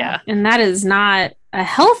cool. Yeah. And that is not a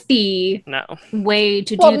healthy way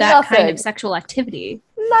to do that kind of sexual activity.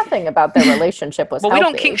 Nothing about their relationship was well, healthy.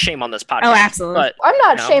 We don't kink shame on this podcast. Oh, absolutely. But, I'm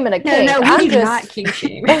not shaming a kink. No, we do not kink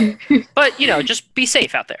shame. But just be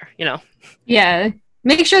safe out there. Yeah,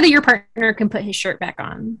 make sure that your partner can put his shirt back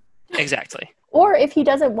on. Exactly. Or if he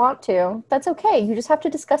doesn't want to, that's okay. You just have to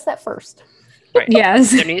discuss that first. Right.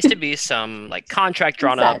 Yes. There needs to be some like contract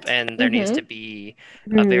drawn up, and there needs to be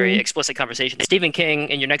a very explicit conversation. Stephen King,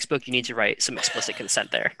 in your next book, you need to write some explicit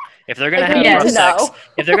consent there. If they're gonna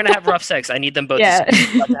have rough sex, I need them both to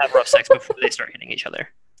have rough sex before they start hitting each other.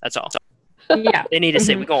 That's all. Yeah. They need to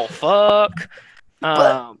say we're gonna fuck.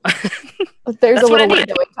 There's a little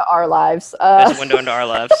window into our lives. There's a window into our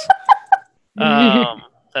lives.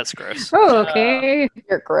 That's gross. Oh, okay.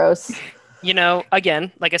 You're gross.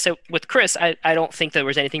 Again, like I said, with Chris, I don't think there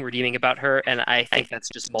was anything redeeming about her, and I think that's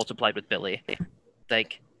just multiplied with Billy.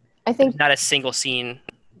 Like, I think not a single scene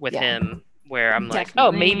with him where I'm like,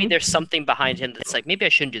 oh, maybe there's something behind him that's like, maybe I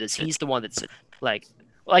shouldn't do this. He's the one that's like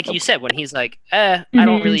you said, when he's like, I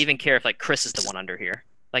don't really even care if like Chris is the one under here.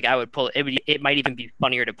 Like, I would pull it. It might even be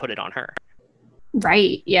funnier to put it on her.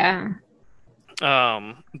 Right. Yeah.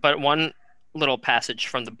 But one little passage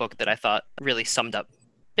from the book that I thought really summed up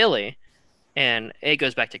Billy, and it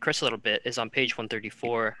goes back to Chris a little bit, is on page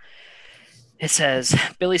 134. It says,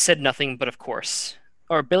 Billy said nothing, but of course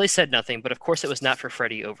it was not for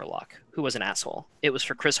Freddie Overlock, who was an asshole. It was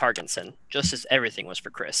for Chris Hargensen, just as everything was for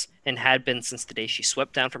Chris, and had been since the day she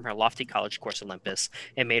swept down from her lofty college course Olympus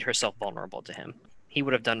and made herself vulnerable to him. He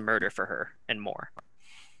would have done murder for her, and more.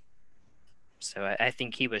 So I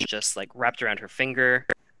think he was just like wrapped around her finger.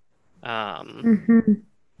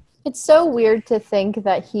 It's so weird to think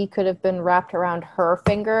that he could have been wrapped around her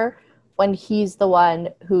finger when he's the one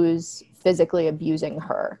who's physically abusing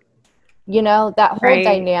her. That whole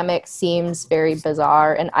dynamic seems very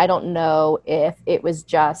bizarre, and I don't know if it was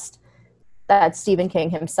just that Stephen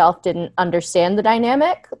King himself didn't understand the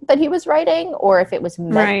dynamic that he was writing, or if it was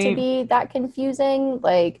meant to be that confusing.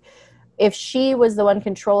 Like, if she was the one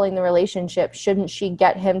controlling the relationship, shouldn't she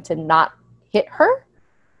get him to not hit her?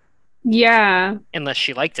 Yeah. Unless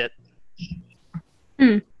she liked it.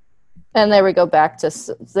 And there we go back to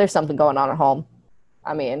there's something going on at home.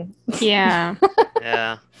 I mean. Yeah.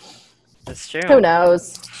 Yeah. That's true. Who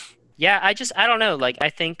knows? Yeah, I don't know. Like, I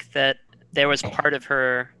think that there was part of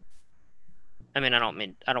her. I mean, I don't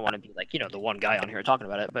want to be like, the one guy on here talking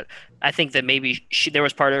about it, but I think that maybe there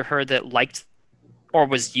was part of her that liked or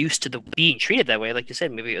was used to being treated that way. Like you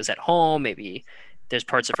said, maybe it was at home, maybe there's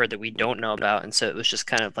parts of her that we don't know about, and so it was just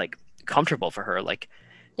kind of like comfortable for her. Like,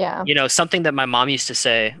 something that my mom used to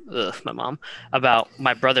say, my mom, about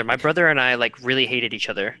my brother. My brother and I like really hated each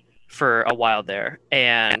other for a while there,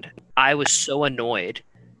 and I was so annoyed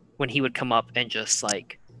when he would come up and just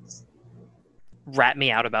like rat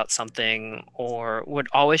me out about something, or would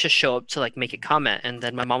always just show up to like make a comment, and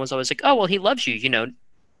then my mom was always like, oh well, he loves you,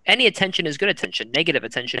 any attention is good attention, negative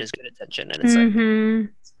attention is good attention. And it's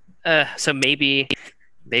like so maybe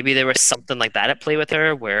there was something like that at play with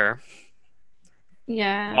her, where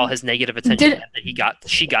all his negative attention that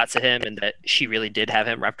she got to him, and that she really did have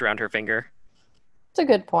him wrapped around her finger. It's a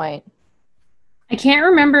good point. I can't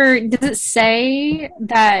remember. Does it say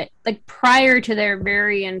that, like, prior to their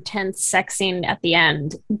very intense sex scene at the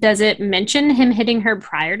end, does it mention him hitting her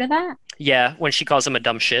prior to that? Yeah, when she calls him a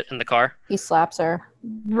dumb shit in the car. He slaps her.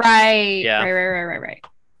 Right. Yeah. Right.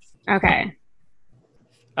 Okay.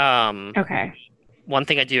 Um, Okay. One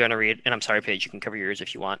thing I do want to read, and I'm sorry, Paige, you can cover yours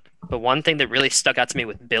if you want. But one thing that really stuck out to me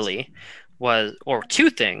with Billy was, or two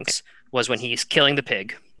things, was when he's killing the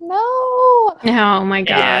pig. No. Oh my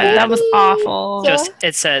God. And That was awful. Just,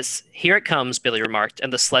 it says, "Here it comes," Billy remarked,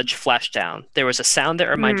 and the sledge flashed down. There was a sound that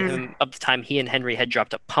reminded him of the time he and Henry had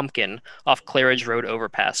dropped a pumpkin off Claridge Road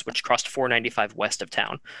overpass, which crossed 495 west of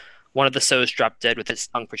town. One of the sows dropped dead with its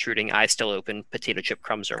tongue protruding, eyes still open, potato chip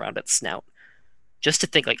crumbs around its snout. Just to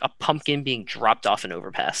think, like, a pumpkin being dropped off an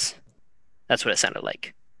overpass. That's what it sounded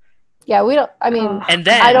like. Yeah, we don't. I mean, And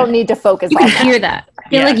then I don't need to focus You on could that. hear that. I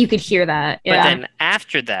feel Yeah. like you could hear that. But Yeah. then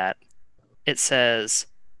after that, it says,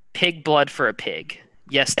 "Pig blood for a pig."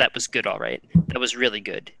 Yes, that was good, all right. That was really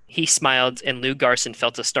good. He smiled, and Lou Garson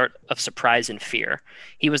felt a start of surprise and fear.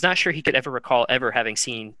 He was not sure he could ever recall ever having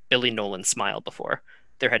seen Billy Nolan smile before.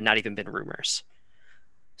 There had not even been rumors.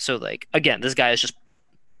 So, like, again, this guy is just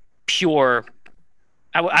pure.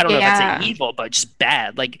 I don't know if I'd say evil, but just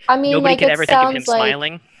bad. Like, I mean, nobody like, could it ever think of him sounds like-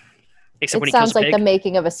 smiling, except It when he kills sounds a like pig. the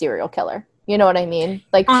making of a serial killer. You know what I mean?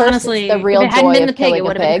 Like, Honestly, first, it's the real if it hadn't joy been of the pig, killing it a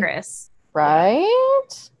would have been pig, Chris.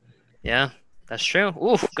 right? Yeah, that's true.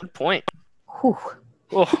 Ooh, good point. Whew.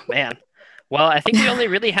 Oh man. Well, I think we only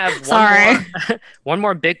really have Sorry. one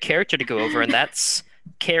more big character to go over, and that's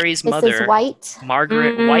Carrie's Mrs. mother, White.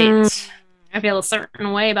 Margaret White. I feel a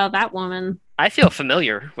certain way about that woman. I feel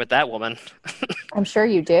familiar with that woman. I'm sure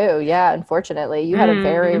you do. Yeah, unfortunately. You had a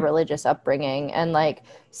very religious upbringing, and like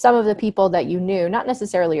some of the people that you knew, not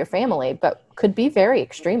necessarily your family, but could be very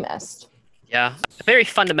extremist. Yeah, a very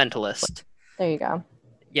fundamentalist. There you go.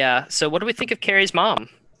 Yeah. So, what do we think of Carrie's mom?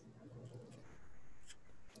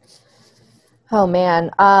 Oh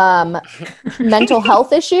man. Mental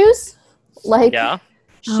health issues? Like Yeah.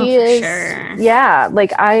 she Oh, for is sure. yeah,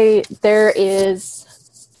 like there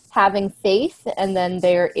is having faith, and then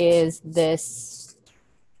there is this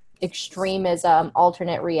extremism,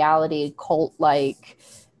 alternate reality, cult like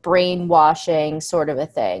brainwashing sort of a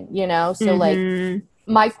thing, you know? So like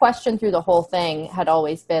my question through the whole thing had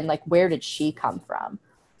always been like, where did she come from?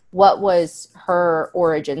 What was her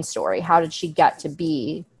origin story? How did she get to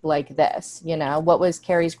be like this? You know, what was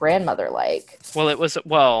Carrie's grandmother like? Well, that's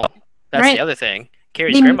Right. the other thing.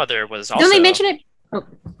 Carrie's grandmother was also. Don't they mention it?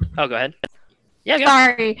 Oh, go ahead. Yeah, go.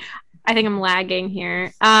 Sorry. I think I'm lagging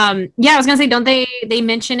here. Yeah, I was gonna say, don't they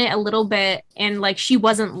mention it a little bit, and like she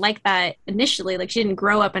wasn't like that initially. Like she didn't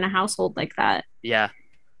grow up in a household like that. Yeah.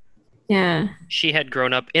 Yeah. She had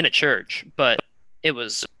grown up in a church, but it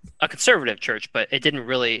was a conservative church, but it didn't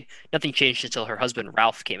really, nothing changed until her husband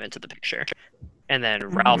Ralph came into the picture. And then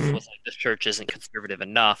Ralph was like, this church isn't conservative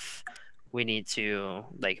enough. We need to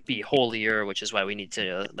like be holier, which is why we need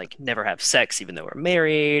to like never have sex even though we're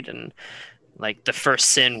married. And like the first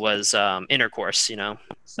sin was intercourse, you know,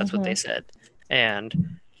 that's what they said.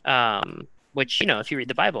 And which, you know, if you read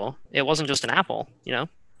the Bible, it wasn't just an apple, you know,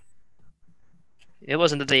 it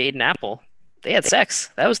wasn't that they ate an apple, they had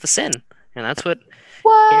sex. That was the sin. And that's what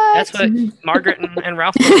Margaret and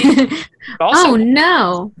Ralph believed. Also, oh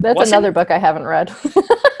no, that's another book I haven't read.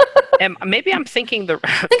 And maybe I'm thinking I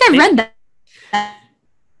think I read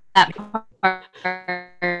that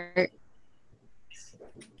part.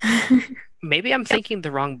 Maybe I'm thinking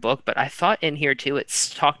the wrong book, but I thought in here too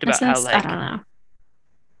it's talked about how like I don't know.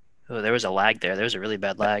 oh, there was a lag there. There was a really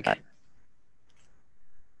bad lag.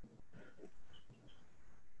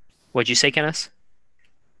 What'd you say, Kenneth?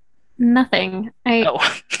 Nothing. Oh,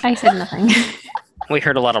 I said nothing. we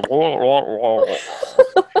heard a lot of. Oh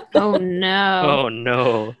no. Oh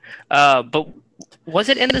no! But was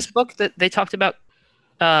it in this book that they talked about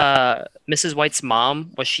Mrs. White's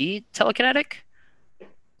mom? Was she telekinetic?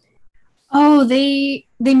 Oh, they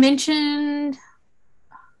mentioned.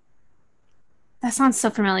 That sounds so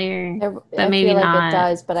familiar. I maybe feel like not. it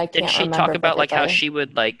does, but I can't Didn't she remember talk about like how vividly. she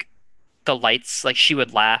would like the lights, like she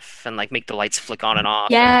would laugh and like make the lights flick on and off?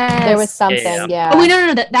 Yes. There was something, yeah. Oh wait,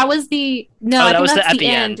 no. That was the no. Oh, I that think was that's at the the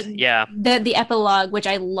end. end. Yeah. The epilogue, which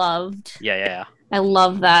I loved. Yeah. I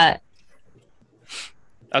love that.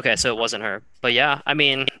 Okay, so it wasn't her. But yeah, I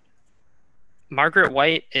mean, Margaret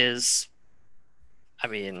White is, I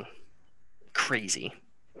mean, crazy.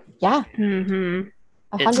 Yeah. Mm-hmm.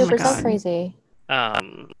 100% crazy.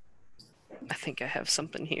 I think I have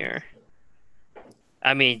something here.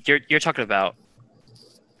 I mean, you're talking about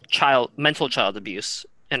mental child abuse,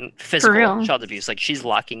 and For physical real. child abuse. Like she's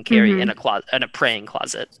locking Carrie Mhm. in a praying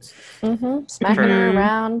closet, Smacking For- her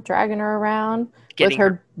around, dragging her around with getting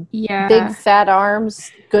her Yeah. big fat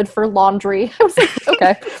arms, good for laundry. I was like,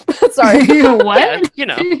 okay, sorry. What?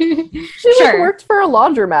 Yeah, She like worked for a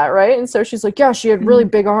laundromat, right? And so she's like, yeah, she had really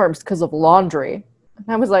big arms because of laundry. And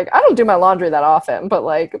I was like, I don't do my laundry that often, but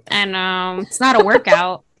like, I know. It's not a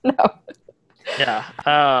workout. no. yeah.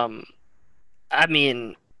 I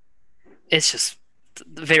mean, it's just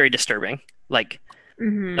very disturbing. Like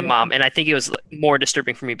the mom, and I think it was more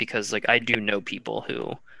disturbing for me because like I do know people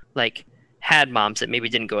who like had moms that maybe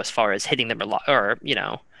didn't go as far as hitting them or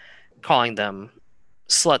calling them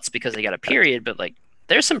sluts because they got a period, but like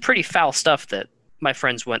there's some pretty foul stuff that my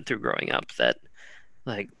friends went through growing up that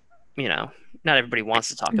like not everybody wants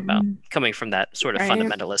to talk about coming from that sort of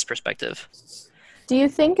fundamentalist perspective. Do you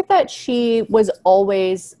think that she was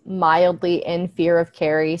always mildly in fear of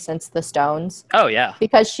Carrie since the Stones? Oh yeah,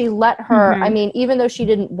 because she let her, I mean, even though she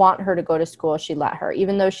didn't want her to go to school, she let her.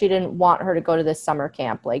 Even though she didn't want her to go to this summer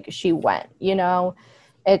camp, like she went,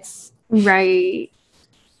 it's right.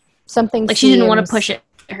 something Like she didn't want to push it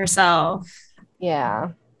herself.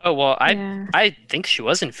 Yeah. Oh well, I think she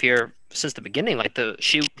was in fear since the beginning. Like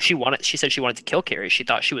she said she wanted to kill Carrie. She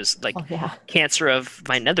thought she was like cancer of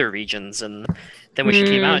my nether regions, and then when she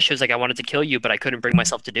came out, she was like, I wanted to kill you, but I couldn't bring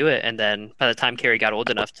myself to do it. And then by the time Carrie got old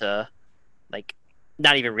enough to like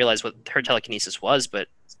not even realize what her telekinesis was, but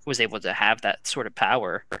was able to have that sort of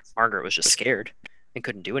power, Margaret was just scared and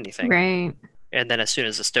couldn't do anything. Right. And then as soon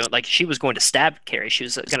as the stone, like she was going to stab Carrie, she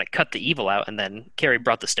was going to cut the evil out, and then Carrie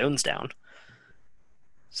brought the stones down.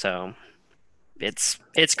 So it's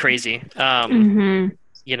crazy.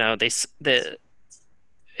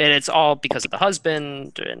 And it's all because of the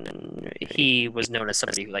husband, and he was known as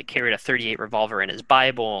somebody who like carried a .38 revolver in his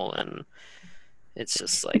Bible, and it's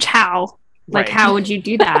just like how? Like how would you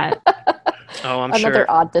do that? Oh, I'm Another sure.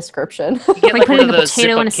 odd description. You get, like putting a those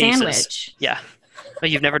potato in a cases. sandwich. Yeah. Oh,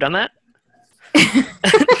 you've never done that?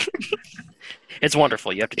 It's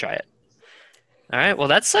wonderful. You have to try it. All right. Well,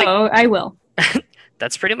 that's like. Oh, I will.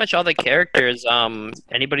 That's pretty much all the characters.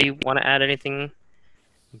 Anybody want to add anything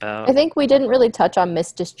about? I think we didn't really touch on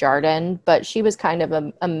Miss Desjardins, but she was kind of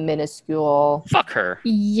a minuscule. Fuck her.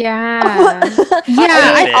 Yeah.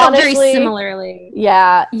 I felt honestly, very similarly.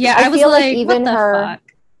 Yeah. I was feel like even what the her, fuck?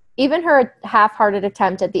 even her half-hearted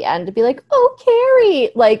attempt at the end to be like, "Oh, Carrie,"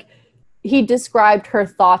 like he described her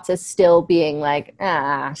thoughts as still being like,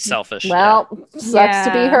 selfish. Well, sucks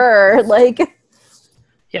to be her. Like.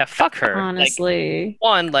 Yeah, fuck her. Honestly.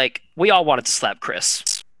 Like, we all wanted to slap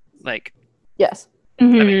Chris. Like, yes. I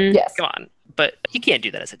mean, yes. Come on. But you can't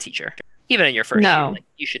do that as a teacher. Even in your first year. Like,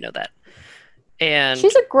 you should know that. And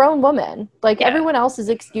she's a grown woman. Like, everyone else's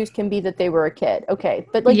excuse can be that they were a kid. Okay.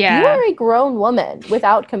 But, like, you are a grown woman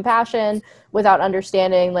without compassion, without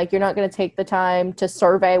understanding. Like, you're not going to take the time to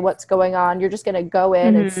survey what's going on. You're just going to go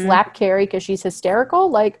in and slap Carrie because she's hysterical.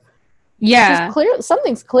 Like,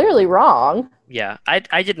 something's clearly wrong. Yeah, I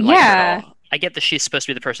didn't like her at all. I get that she's supposed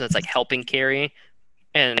to be the person that's like helping Carrie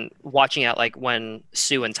and watching out like when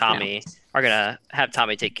Sue and Tommy are gonna have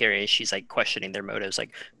Tommy take Carrie, she's like questioning their motives,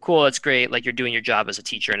 like, cool, that's great, like you're doing your job as a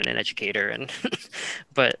teacher and an educator, and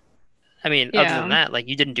but I mean, other than that, like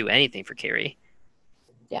you didn't do anything for Carrie.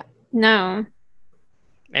 Yeah. No.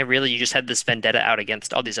 And really you just had this vendetta out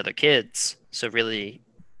against all these other kids. So really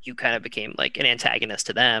you kind of became like an antagonist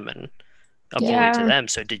to them and a bully to them.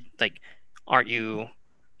 So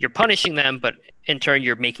you're punishing them, but in turn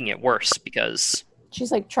you're making it worse because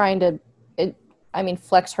she's like trying to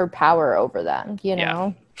flex her power over them,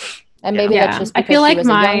 and maybe that's just because I feel like she was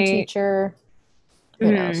a young teacher.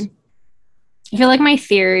 Who knows? I feel like my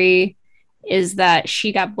theory is that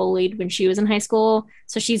she got bullied when she was in high school,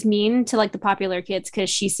 so she's mean to like the popular kids because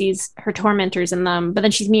she sees her tormentors in them, but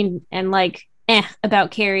then she's mean and like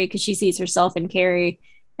about Carrie because she sees herself in Carrie,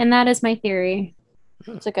 and that is my theory.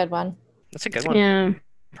 It's a good one. That's a good one. Yeah.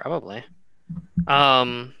 Probably.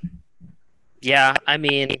 Yeah, I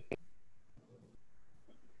mean, a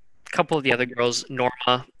couple of the other girls,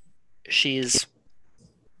 Norma, she's,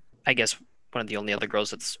 I guess, one of the only other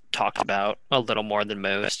girls that's talked about a little more than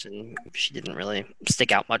most, and she didn't really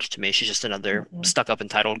stick out much to me. She's just another stuck-up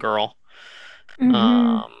entitled girl.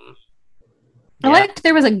 I liked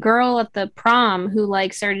there was a girl at the prom who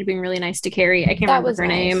like started being really nice to Carrie. I can't remember her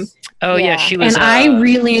name. Oh yeah, she was. And I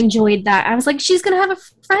really enjoyed that. I was like, she's gonna have a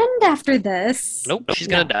friend after this. Nope, she's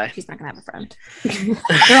gonna die. She's not gonna have a friend.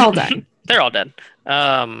 They're all done. They're all dead.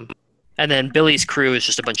 And then Billy's crew is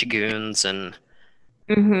just a bunch of goons, and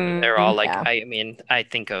They're all like, Yeah. I mean,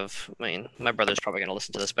 my brother's probably going to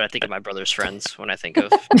listen to this, but I think of my brother's friends when I think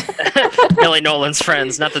of Billy Nolan's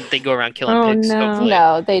friends. Not that they go around killing pigs, no. hopefully.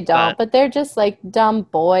 No, they don't. But they're just like dumb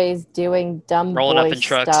boys doing dumb Rolling boy up in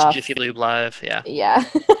trucks, stuff. Jiffy Lube Live, yeah. Yeah.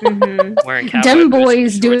 Wearing cowboy Dumb boots,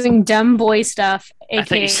 boys shorts. doing dumb boy stuff, I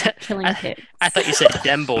thought aka you said- killing pigs. I thought you said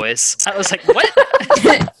dem boys. I was like, what?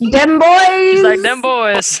 Dem boys. He's like, dem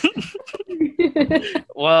boys.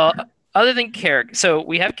 Well, other than character, so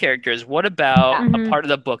we have characters. What about a part of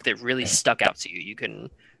the book that really stuck out to you? You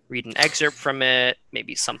can read an excerpt from it,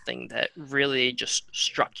 maybe something that really just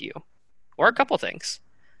struck you, or a couple things.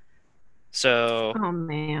 So, Oh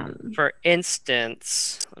man. for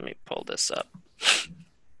instance, let me pull this up.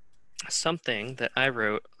 Something that I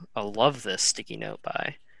wrote a love this sticky note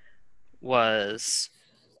by was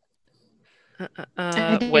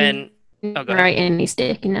when go ahead. Write any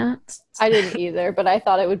sticky notes. I didn't either, but I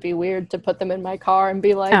thought it would be weird to put them in my car and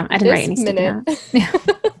be like, Oh, I didn't write any this sticky minute.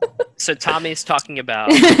 notes. So Tommy's talking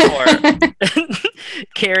about, or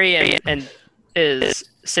Carrie and is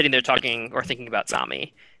sitting there talking or thinking about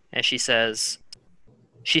Tommy, and she says,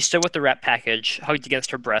 she stood with the wrap package hugged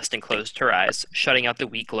against her breast and closed her eyes, shutting out the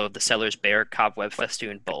weak glow of the cellar's bare cobweb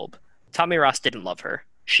festooned bulb. Tommy Ross didn't love her.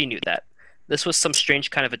 She knew that. This was some strange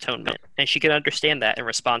kind of atonement, and she could understand that and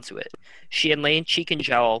respond to it. She had lain cheek and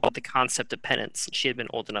jowl with the concept of penance, and she had been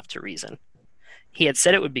old enough to reason. He had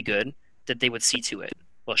said it would be good, that they would see to it.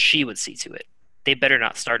 Well, she would see to it. They better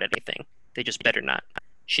not start anything. They just better not.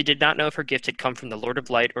 She did not know if her gift had come from the Lord of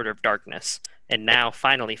Light or of Darkness, and now,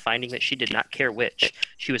 finally, finding that she did not care which,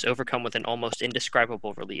 she was overcome with an almost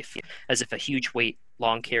indescribable relief, as if a huge weight,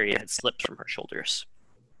 long carried, had slipped from her shoulders.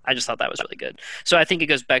 I just thought that was really good. So I think it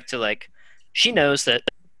goes back to, like, she knows that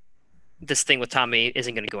this thing with Tommy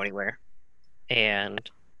isn't going to go anywhere, and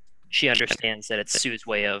she understands that it's Sue's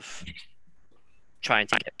way of trying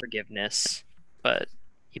to get forgiveness, but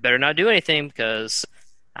you better not do anything because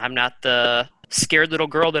I'm not the scared little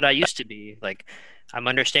girl that I used to be. Like, I'm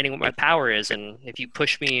understanding what my power is, and if you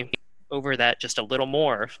push me over that just a little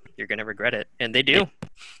more, you're going to regret it. And they do.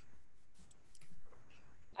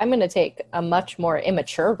 I'm going to take a much more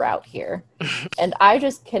immature route here. And I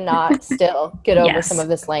just cannot still get over some of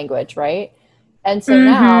this language, right? And so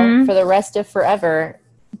now, for the rest of forever,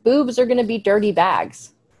 boobs are going to be dirty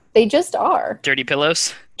bags. They just are. Dirty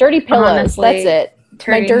pillows? Dirty pillows. Honestly, That's it.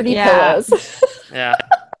 My dirty pillows. Yeah.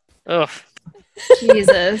 Ugh.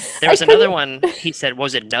 Jesus. There was another one. He said,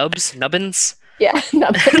 was it nubs? Nubbins? Yeah.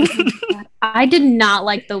 I did not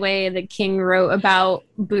like the way that King wrote about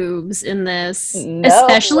boobs in this, No.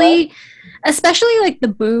 especially like the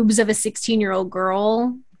boobs of a 16-year-old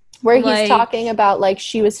girl. Where he's talking about, like,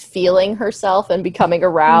 she was feeling herself and becoming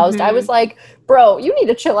aroused. I was like, bro, you need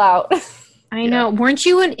to chill out. I know. Weren't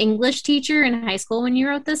you an English teacher in high school when you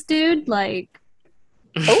wrote this, dude? Like,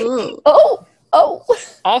 Oh.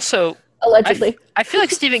 Also, Allegedly. I feel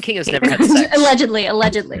like Stephen King has never had sex. Allegedly.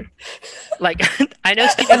 Like, I know By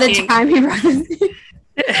Stephen the King. time he wrote this. He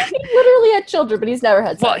literally had children, but he's never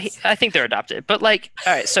had sex. Well, I think they're adopted. But, like,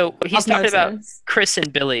 all right, so he's talking about Chris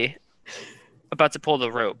and Billy about to pull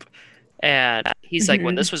the rope. And he's like,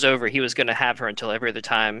 when this was over, he was going to have her until every other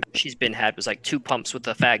time she's been had was like 2 pumps with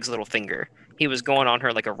the fag's little finger. He was going on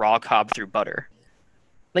her like a raw cob through butter.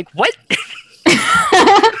 Like, what?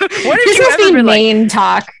 What did This you must ever be been like, main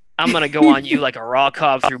talk. I'm going to go on you like a raw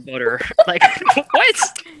cob through butter? Like,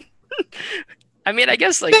 what? I mean, I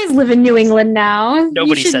guess, like, You guys live in New England now.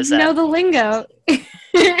 Nobody you should says that. know the lingo.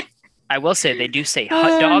 I will say they do say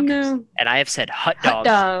hot dog, no. and I have said hot Hot dog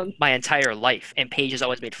dog. my entire life, and Paige has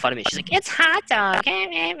always made fun of me. She's like, "It's hot dog,"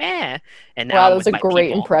 and now Wow, I'm that was with a my great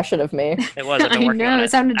people. impression of me. It was. I've been I working on know. it.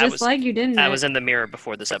 It sounded I just was, like you, didn't it? I was in the mirror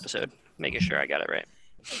before this episode, making sure I got it right.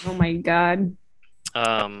 Oh my god.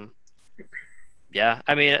 Yeah.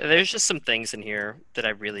 I mean, there's just some things in here that I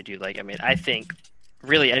really do like. I mean, I think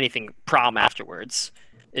really anything prom afterwards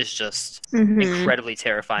is just incredibly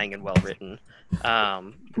terrifying and well written.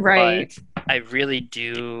 Right. But I really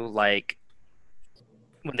do like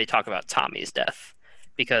when they talk about Tommy's death,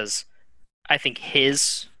 because I think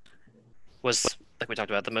his was, like we talked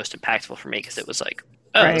about, the most impactful for me, because it was like,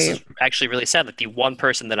 oh, this is actually really sad. Like, the one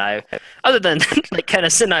person that I, other than like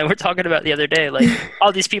Kenneth and I were talking about the other day, like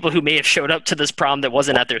all these people who may have showed up to this prom that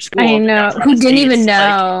wasn't at their school. I know. Who didn't even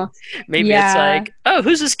know. Like, maybe it's like, oh,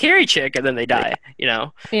 who's this Carrie chick? And then they die, you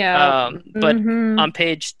know? Yeah. But on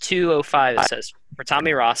page 205, it says, for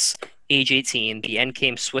Tommy Ross, Age 18, the end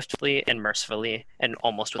came swiftly and mercifully and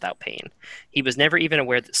almost without pain. He was never even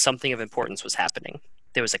aware that something of importance was happening.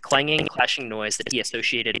 There was a clanging, clashing noise that he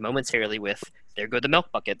associated momentarily with, there go the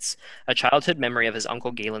milk buckets, a childhood memory of his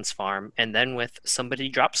Uncle Galen's farm, and then with somebody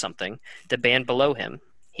dropped something, the band below him.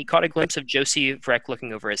 He caught a glimpse of Josie Vreck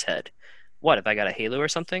looking over his head. What, have I got a halo or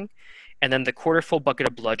something? And then the quarter-full bucket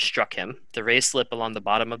of blood struck him. The raised lip along the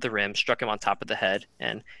bottom of the rim struck him on top of the head,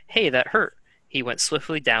 and, hey, that hurt. He went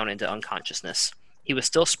swiftly down into unconsciousness. He was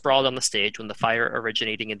still sprawled on the stage when the fire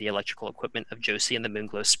originating in the electrical equipment of Josie and the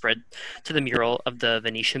Moonglow spread to the mural of the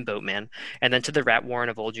Venetian boatman, and then to the rat warren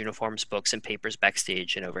of old uniforms, books, and papers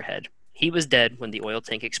backstage and overhead. He was dead when the oil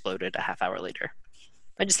tank exploded a half hour later.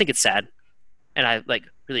 I just think it's sad. And I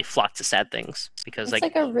really flock to sad things because it's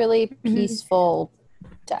like a really peaceful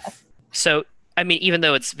death. So, I mean, even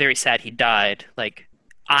though it's very sad he died,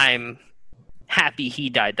 I'm happy he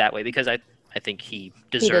died that way because I think he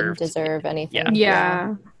deserved. He didn't deserve anything.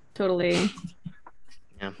 Yeah, totally.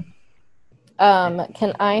 Yeah.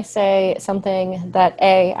 Can I say something that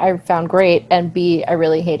A, I found great, and B, I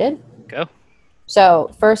really hated? Go.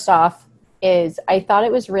 So, first off, is I thought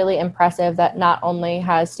it was really impressive that not only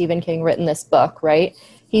has Stephen King written this book, right?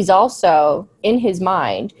 He's also, in his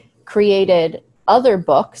mind, created other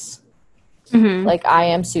books. Like I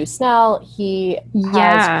Am Sue Snell. He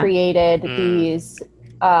has created these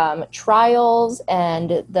trials and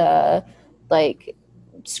the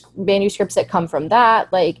manuscripts that come from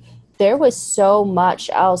that. Like there was so much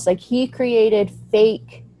else. Like he created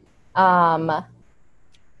fake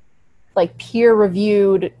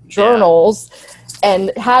peer-reviewed journals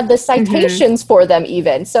and had the citations for them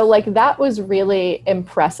even. So that was really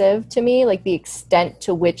impressive to me, the extent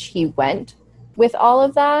to which he went with all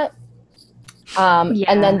of that.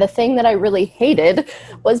 And then the thing that I really hated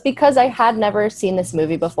was because I had never seen this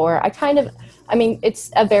movie before.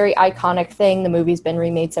 It's a very iconic thing. The movie's been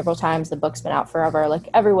remade several times. The book's been out forever.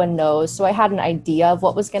 Everyone knows. So I had an idea of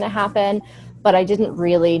what was going to happen, but I didn't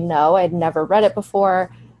really know. I'd never read it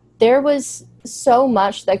before. There was so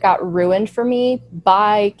much that got ruined for me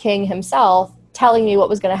by King himself telling me what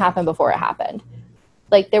was going to happen before it happened.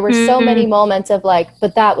 There were so many moments of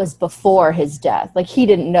but that was before his death. He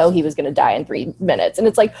didn't know he was going to die in 3 minutes. And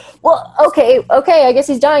it's well, okay, I guess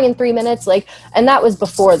he's dying in 3 minutes. And that was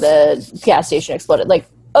before the gas station exploded.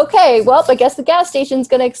 Okay, well, I guess the gas station's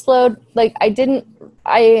going to explode.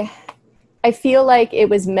 I feel like it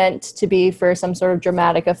was meant to be for some sort of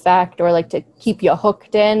dramatic effect or to keep you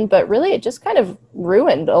hooked in. But really, it just kind of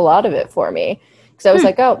ruined a lot of it for me. So I was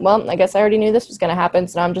oh, well, I guess I already knew this was going to happen,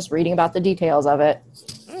 so now I'm just reading about the details of it.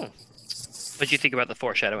 What do you think about the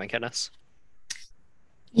foreshadowing, Kenneth?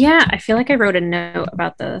 Yeah, I feel like I wrote a note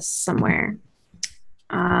about this somewhere.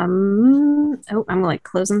 I'm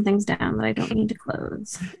closing things down that I don't need to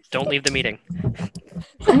close. Don't leave the meeting.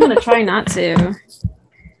 I'm going to try not to.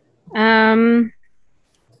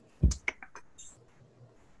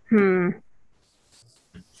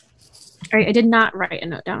 All right, I did not write a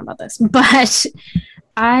note down about this, but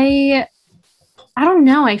I don't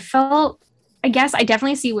know. I guess I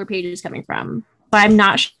definitely see where Paige is coming from, but I'm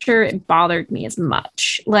not sure it bothered me as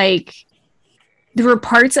much. There were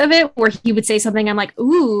parts of it where he would say something, I'm like,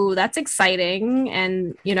 ooh, that's exciting.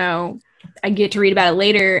 And, I get to read about it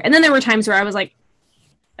later. And then there were times where I was like,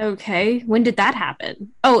 okay, when did that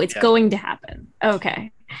happen? Oh, it's going to happen.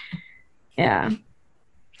 Okay. Yeah.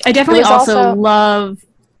 I definitely also love...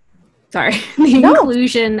 Sorry, the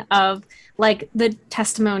inclusion of the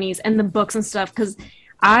testimonies and the books and stuff, because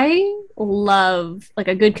I love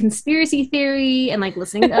a good conspiracy theory and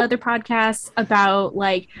listening to other podcasts about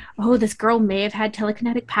oh, this girl may have had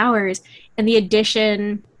telekinetic powers, and the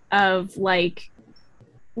addition of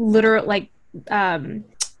literal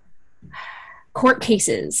court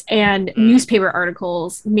cases and newspaper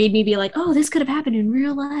articles made me be oh, this could have happened in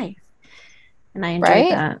real life, and I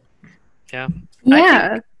enjoyed that. Yeah.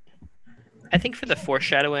 I think for the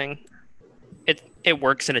foreshadowing, it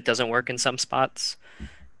works and it doesn't work in some spots.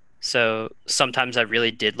 So sometimes I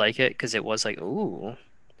really did like it because it was ooh,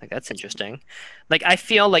 that's interesting. I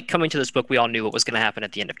feel coming to this book, we all knew what was going to happen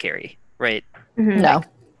at the end of Carrie, right? No.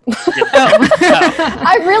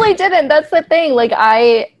 I really didn't. That's the thing.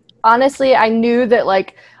 I knew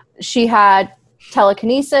that she had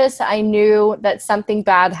telekinesis. I knew that something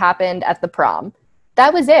bad happened at the prom.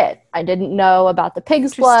 That was it. I didn't know about the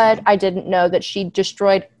pig's blood. I didn't know that she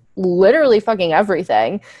destroyed literally fucking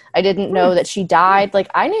everything. I didn't know that she died.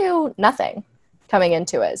 I knew nothing coming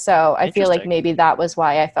into it. So I feel maybe that was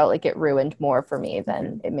why I felt it ruined more for me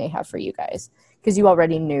than it may have for you guys. Because you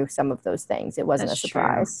already knew some of those things. It wasn't a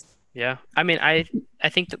surprise. True. Yeah. I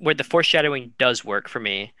think that where the foreshadowing does work for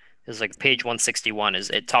me, It's like page 161 is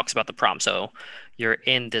it talks about the prom. So you're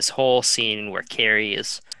in this whole scene where Carrie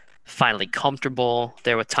is finally comfortable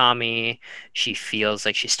there with Tommy. She feels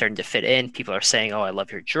like she's starting to fit in. People are saying, "Oh, I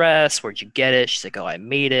love your dress. Where'd you get it?" She's like, "Oh, I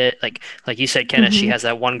made it." Like you said, Kenneth, she Mm-hmm. has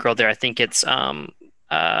that one girl there. I think it's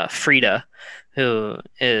Frida, who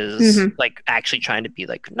is Mm-hmm. like actually trying to be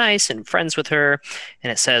like nice and friends with her.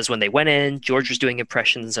 And it says when they went in, George was doing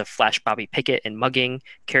impressions of Flash Bobby Pickett and mugging.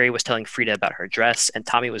 Carrie was telling Frida about her dress, and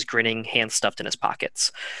Tommy was grinning, hands stuffed in his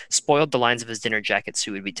pockets. Spoiled the lines of his dinner jacket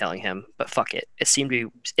Sue would be telling him, but fuck it. It seemed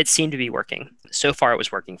to be working. So far it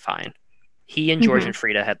was working fine. He and George Mm-hmm. and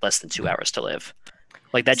Frida had less than 2 hours to live.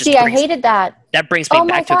 Like that See, just I brings hated that. that brings me Oh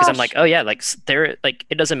my back to it because I'm like, gosh. oh yeah, like they're like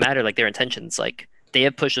it doesn't matter like their intentions. Like they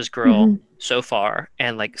have pushed this girl Mm-hmm. so far,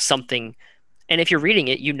 and like something, and if you're reading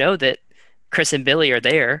it, you know that Chris and Billy are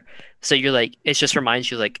there, so you're like, it just reminds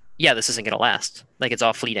you like, yeah, this isn't gonna last. Like it's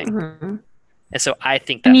all fleeting, Mm-hmm. and so I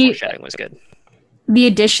think And that you, foreshadowing was good. the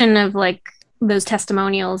addition of like those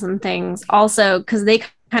testimonials and things also because they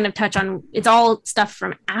kind of touch on it's all stuff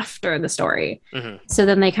from after the story, Hmm. so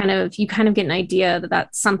then you kind of get an idea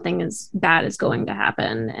that something as bad is going to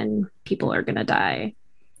happen and people are going to die,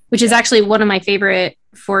 which is Yeah. actually one of my favorite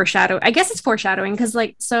foreshadow. I guess it's foreshadowing because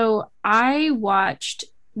like so I watched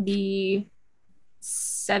the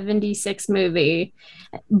 76 movie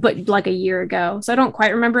but like a year ago, so I don't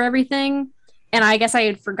quite remember everything, and I guess I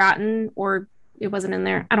had forgotten or it wasn't in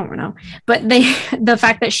there, I don't know, but they the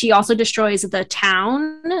fact that she also destroys the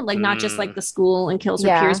town, like not just like Mm, the school and kills her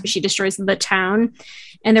peers, Yeah. but she destroys the town.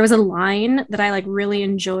 And there was a line that I like really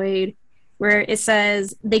enjoyed where it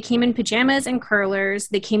says they came in pajamas and curlers.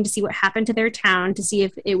 They came to see what happened to their town, to see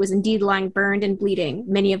if it was indeed lying burned and bleeding.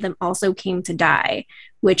 Many of them also came to die,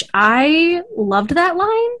 which I loved that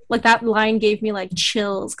line. Like that line gave me like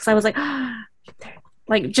chills because I was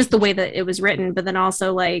like just the way that it was written, but then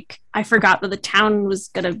also like I forgot that the town was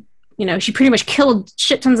gonna, she pretty much killed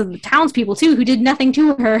shit tons of the townspeople too who did nothing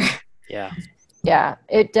to her. yeah. Yeah,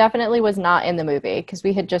 it definitely was not in the movie because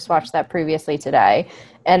we had just watched that previously today.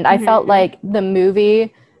 And I felt Mm-hmm. like the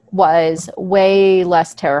movie was way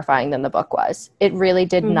less terrifying than the book was. It really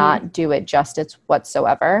did Mm-hmm. not do it justice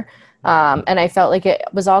whatsoever. And I felt like it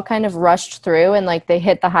was all kind of rushed through and like they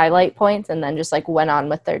hit the highlight points and then just like went on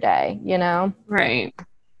with their day, you know? Right.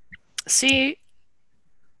 See,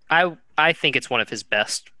 I think it's one of his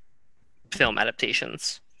best film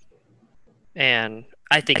adaptations, and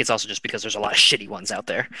I think it's also just because there's a lot of shitty ones out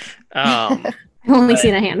there. Um, I've only but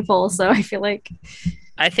seen a handful, so I feel like.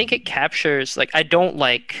 I think it captures like I don't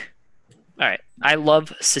like. All right, I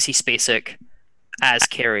love Sissy Spacek as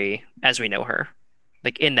Carrie as we know her,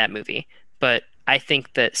 like in that movie. But I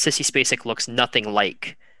think that Sissy Spacek looks nothing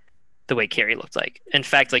like the way Carrie looked like. In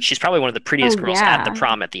fact, like she's probably one of the prettiest Oh girls at the yeah.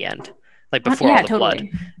 prom at the end, like before all Yeah, the blood.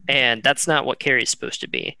 totally. And that's not what Carrie's supposed to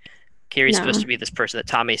be. Carrie's supposed No. to be this person that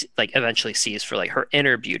Tommy like eventually sees for like her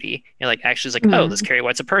inner beauty, and like actually is like, oh, this Mm. Carrie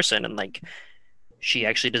White's a person, and like she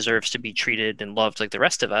actually deserves to be treated and loved like the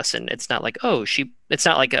rest of us. And it's not like, oh, it's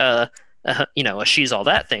not like a she's all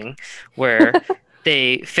that thing where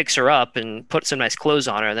they fix her up and put some nice clothes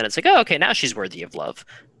on her, and then it's like, oh, okay, now she's worthy of love.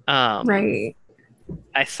 Right.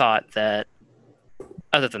 I thought that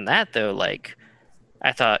other than that though, like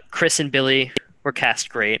I thought Chris and Billy were cast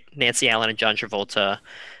great, Nancy Allen and John Travolta.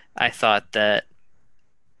 I thought that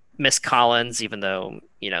Miss Collins, even though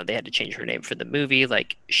they had to change her name for the movie,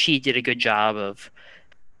 like she did a good job of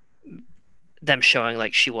them showing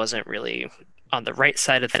like she wasn't really on the right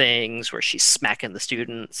side of things, where she's smacking the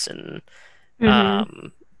students and Mm-hmm.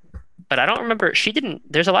 um. But I don't remember. She didn't.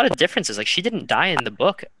 There's a lot of differences. Like she didn't die in the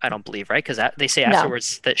book. I don't believe, right? Because they say No.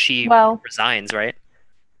 afterwards that she Well, resigns, right?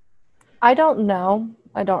 I don't know.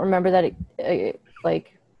 I don't remember that,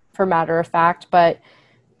 like, for matter of fact, but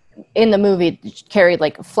in the movie, Carrie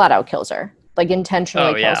like flat out kills her, like Oh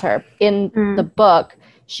intentionally kills yeah, her. In the Mm. book,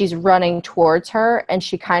 she's running towards her and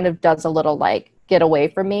she kind of does a little like get away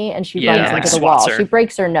from me and she yeah. runs Like into the Yeah. swats wall. She her.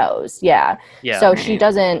 breaks her nose. Yeah. Yeah. So she Right.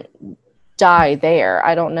 doesn't die there.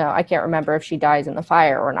 I don't know. I can't remember if she dies in the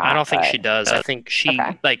fire or I not, don't think but she does. I think she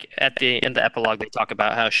okay. like at the in the epilogue they talk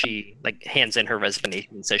about how she like hands in her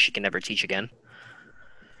resignation and says she can never teach again.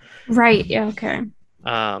 Right. Yeah. Okay.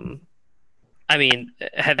 Um, I mean,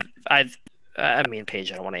 have I've I mean,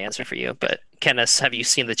 Paige, I don't want to answer for you, but Kenneth, have you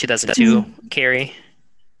seen the 2002 Carrie?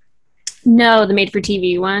 No, the made for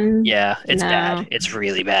TV one. Yeah, it's bad. No. It's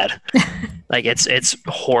really bad. Like it's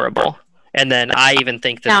horrible. And then I even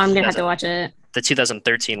think that Now I'm gonna have to watch it. the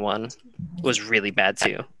 2013 one was really bad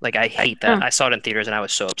too. Like I hate that. Oh. I saw it in theaters and I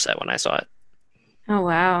was so upset when I saw it Oh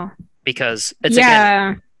wow. because it's again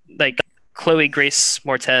Yeah. like Chloe Grace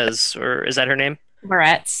Moretz, or is that her name?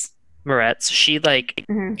 Moretz. Moretz,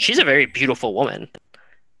 she's a very beautiful woman,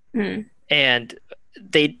 Mm. and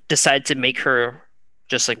they decide to make her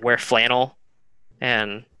just like wear flannel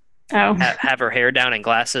and Oh. have her hair down and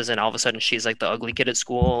glasses, and all of a sudden she's like the ugly kid at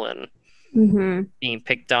school and Mm-hmm. being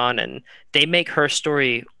picked on, and they make her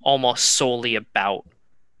story almost solely about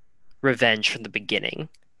revenge from the beginning.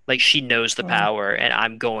 Like she knows the Mm. power, and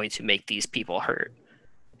I'm going to make these people hurt.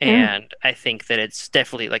 Mm. And I think that it's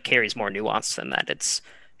definitely like Carrie's more nuanced than that. It's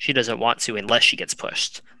she doesn't want to unless she gets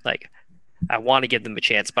pushed. Like I want to give them a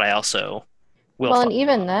chance, but I also will. Well, and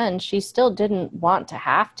even then, she still didn't want to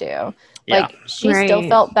have to. Yeah, Like, she still Right.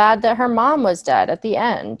 felt bad that her mom was dead at the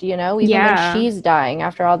end, you know? Even when Yeah. she's dying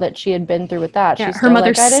after all that she had been through with that, Yeah. she's Her still mother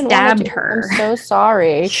like, I didn't want to stabbed do it. I'm her. so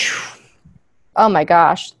sorry. Oh my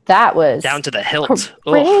gosh, that down was to the hilt.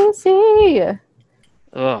 Ugh, crazy.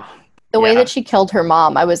 ugh. The way Yeah, that she killed her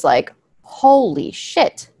mom, I was like, holy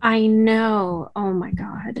shit. I know. Oh my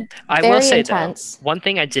God. I will Very say though, intense. one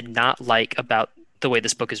thing I did not like about the way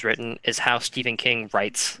this book is written is how Stephen King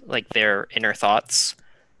writes like their inner thoughts.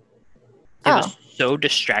 It Oh, was so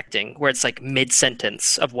distracting where it's like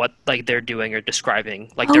mid-sentence of what like they're doing or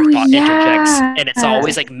describing, like their Oh thought interjects yeah. and it's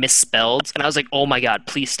always like misspelled, and I was like, oh my god,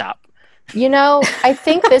 please stop. you know, I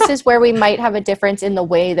think this is where we might have a difference in the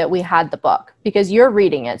way that we had the book because you're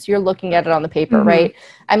reading it, so you're looking at it on the paper, Mhm. right?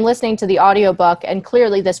 I'm listening to the audiobook, and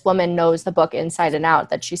clearly this woman knows the book inside and out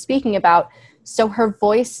that she's speaking about. So her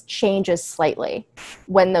voice changes slightly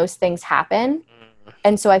when those things happen.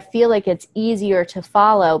 And so I feel like it's easier to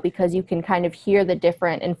follow because you can kind of hear the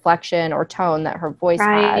different inflection or tone that her voice has.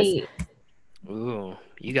 Right. Ooh,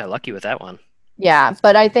 you got lucky with that one. Yeah,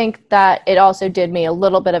 but I think that it also did me a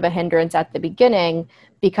little bit of a hindrance at the beginning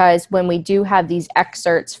because when we do have these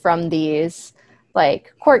excerpts from these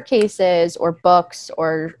like court cases or books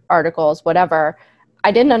or articles, whatever,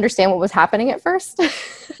 I didn't understand what was happening at first.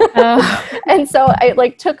 Oh. And so it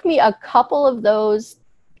like took me a couple of those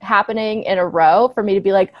happening in a row for me to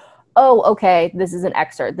be like, oh, okay, this is an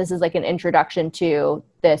excerpt. This is like an introduction to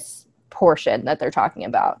this portion that they're talking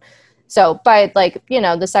about. So by like, you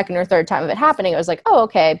know, the second or third time of it happening, I was like, oh,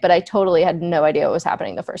 okay. But I totally had no idea what was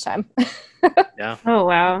happening the first time. Yeah. Oh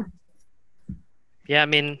wow. Yeah, I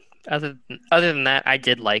mean, other than that, I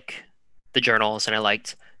did like the journals, and I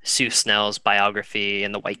liked Sue Snell's biography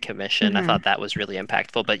and the White Commission. I Mhm. thought that was really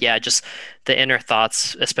impactful. But yeah, just the inner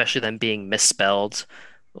thoughts, especially them being misspelled,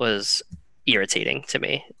 was irritating to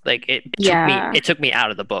me. Like Yeah. it took me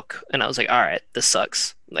out of the book, and I was like, all right, this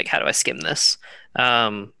sucks. Like, how do I skim this?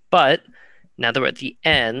 But now that we're at the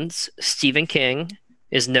end, Stephen King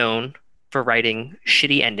is known for writing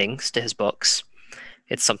shitty endings to his books.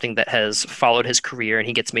 It's something that has followed his career, and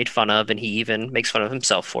he gets made fun of, and he even makes fun of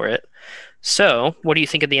himself for it. So, what do you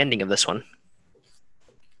think of the ending of this one?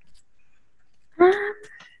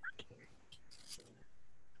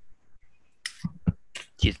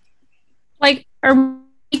 Do you, Like, are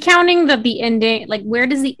we counting the ending? Like, where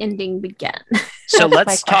does the ending begin? so That's my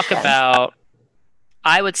let's talk question. about.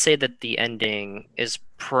 I would say that the ending is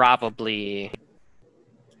probably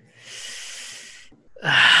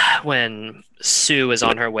when Sue is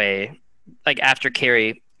on her way, like after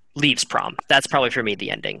Carrie leaves prom. That's probably for me the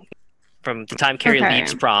ending. From the time Carrie Okay.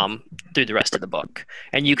 leaves prom through the rest of the book.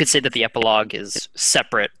 And you could say that the epilogue is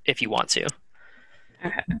separate if you want to.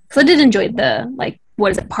 So I did enjoy the like,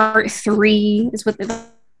 what is it? Part 3 is what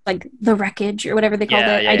like the wreckage or whatever they called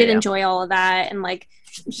Yeah, it. yeah, I did yeah. enjoy all of that, and like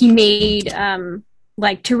he made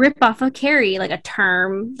like to rip off of Carrie, like a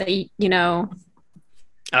term that you know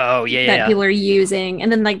Oh, yeah, that yeah. people are using,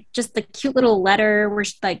 and then like just the cute little letter where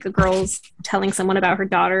she, like the girl's telling someone about her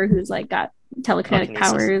daughter who's like got telekinetic Telekinesis.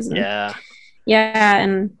 powers. And, Yeah. yeah,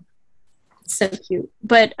 and it's so cute.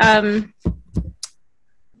 But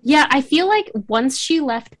yeah, I feel like once she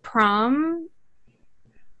left prom,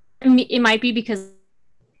 I mean, it might be because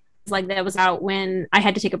like that was out when I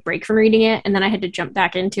had to take a break from reading it, and then I had to jump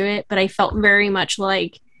back into it. But I felt very much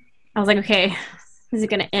like I was like, okay, is it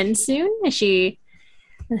going to end soon? Is she?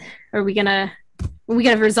 Are we gonna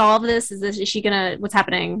resolve this? Is she gonna? What's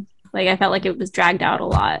happening? Like I felt like it was dragged out a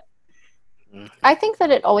lot. I think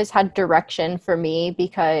that it always had direction for me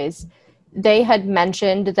because they had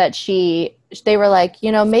mentioned that they were like,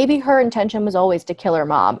 you know, maybe her intention was always to kill her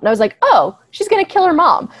mom. And I was like, oh, she's going to kill her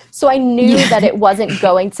mom. So I knew that it wasn't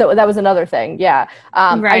going. So that was another thing. Yeah.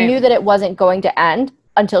 I Right. knew that it wasn't going to end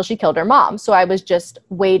until she killed her mom. So I was just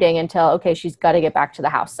waiting until, okay, she's got to get back to the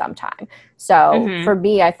house sometime. So Mhm. for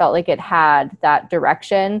me, I felt like it had that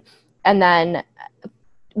direction. And then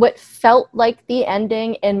what felt like the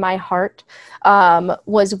ending in my heart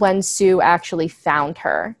was when Sue actually found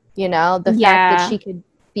her. You know, the fact that Yeah. she could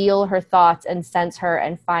feel her thoughts and sense her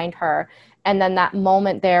and find her. And then that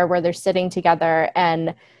moment there where they're sitting together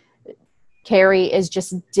and Carrie is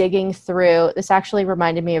just digging through, this actually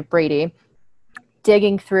reminded me of Brady,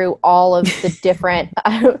 digging through all of the different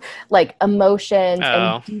like emotions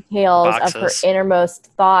and details boxes of her innermost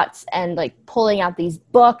thoughts, and like pulling out these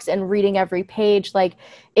books and reading every page. Like,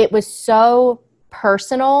 it was so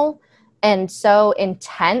personal and so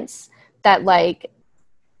intense that, like,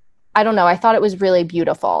 I don't know, I thought it was really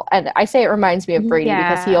beautiful. And I say it reminds me of Brady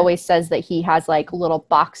because he always says that he has like little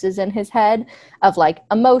boxes in his head of like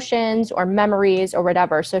emotions or memories or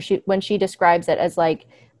whatever. So when she describes it as like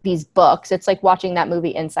these books, it's like watching that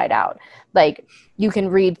movie Inside Out. Like, you can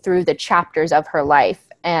read through the chapters of her life,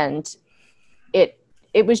 and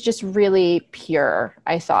it was just really pure.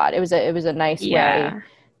 I thought it was a nice way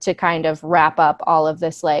to kind of wrap up all of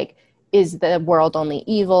this, like, is the world only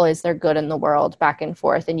evil? Is there good in the world? Back and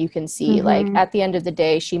forth. And you can see, like, at the end of the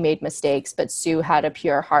day, she made mistakes, but Sue had a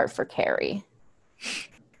pure heart for Carrie.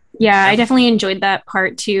 Yeah, I definitely enjoyed that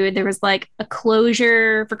part too. There was like a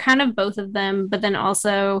closure for kind of both of them, but then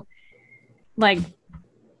also, like,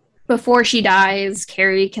 before she dies,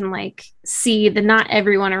 Carrie can like see that not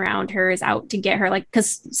everyone around her is out to get her. Like,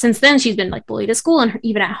 because since then she's been like bullied at school and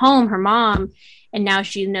even at home, her mom. And now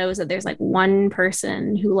she knows that there's like one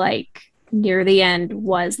person who, like, near the end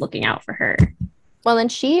was looking out for her. Well,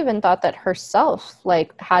 and she even thought that herself,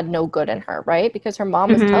 like, had no good in her, right? Because her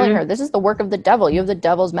mom was telling her, this is the work of the devil. You have the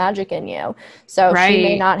devil's magic in you. So she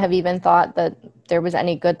may not have even thought that there was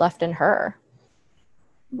any good left in her.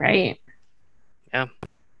 Right. Yeah.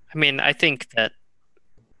 I mean, I think that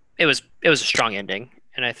it was a strong ending.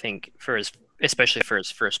 And I think especially for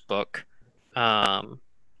his first book,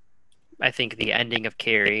 I think the ending of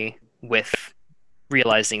Carrie with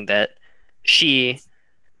realizing that she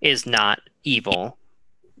is not evil,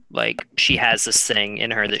 like, she has this thing in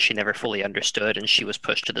her that she never fully understood, and she was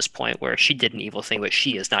pushed to this point where she did an evil thing, but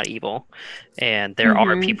she is not evil. And there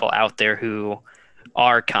are people out there who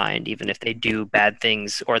are kind, even if they do bad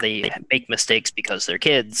things or they make mistakes because they're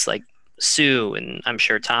kids, like Sue and I'm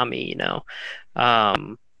sure Tommy, you know.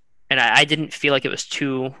 And I didn't feel like it was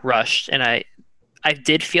too rushed, and I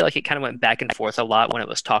did feel like it kind of went back and forth a lot when it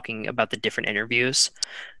was talking about the different interviews.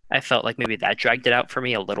 I felt like maybe that dragged it out for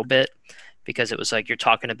me a little bit, because it was like you're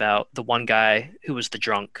talking about the one guy who was the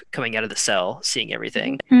drunk coming out of the cell, seeing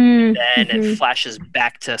everything. And then it flashes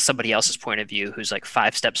back to somebody else's point of view who's like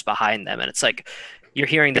 5 steps behind them. And it's like you're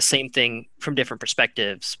hearing the same thing from different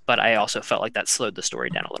perspectives, but I also felt like that slowed the story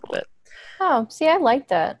down a little bit. Oh, see, I liked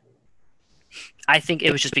that. I think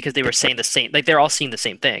it was just because they were saying the same, like, they're all seeing the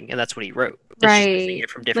same thing, and that's what he wrote. It's just seeing it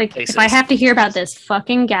from different places. If I have to hear about this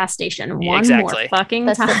fucking gas station one more fucking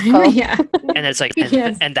that's time, yeah. And it's like,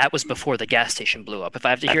 and that was before the gas station blew up. If I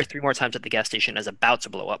have to hear 3 more times that the gas station is about to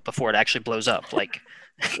blow up before it actually blows up, like,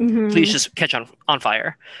 please just catch on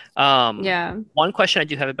fire. One question I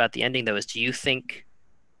do have about the ending, though, is do you think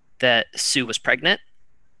that Sue was pregnant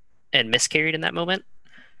and miscarried in that moment?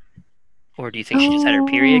 Or do you think she just had her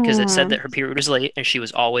period? Because it said that her period was late and she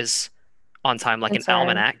was always on time, like an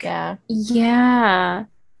almanac. Yeah.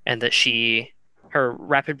 And that her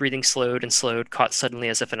rapid breathing slowed and slowed, caught suddenly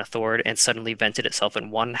as if in a thwart, and suddenly vented itself in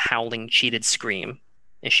one howling, cheated scream.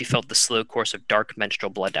 And she felt the slow course of dark menstrual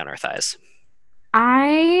blood down her thighs.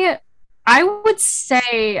 I would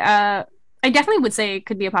say, I definitely would say it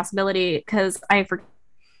could be a possibility, because I forgot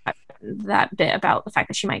that bit about the fact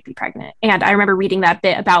that she might be pregnant. And I remember reading that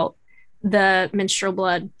bit about the menstrual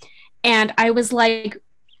blood, and I was like,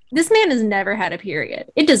 this man has never had a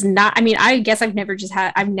period. It does not, I mean, I guess I've never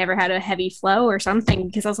had a heavy flow or something,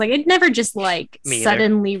 because I was like, it never just like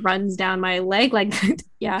suddenly runs down my leg like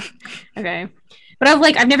yeah, okay. But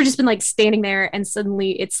I've never just been like standing there and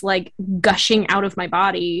suddenly it's like gushing out of my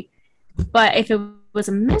body. But if it was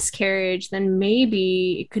a miscarriage, then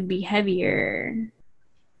maybe it could be heavier.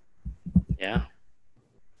 Yeah.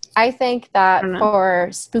 I think that for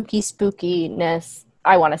spookiness,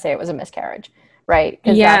 I want to say it was a miscarriage, right?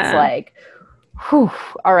 Because that's like, whew,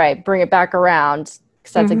 all right, bring it back around.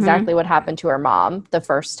 Because that's exactly what happened to her mom the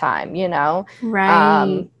first time, you know?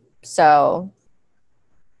 Right. So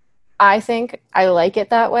I think I like it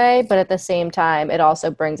that way, but at the same time, it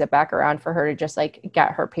also brings it back around for her to just like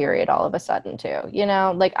get her period all of a sudden too, you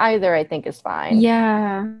know? Like, either I think is fine.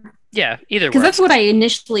 Yeah. Yeah, either because that's what I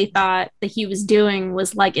initially thought that he was doing,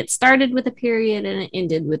 was like it started with a period and it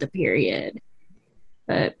ended with a period.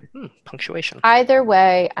 But punctuation. Either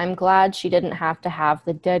way, I'm glad she didn't have to have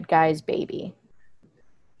the dead guy's baby.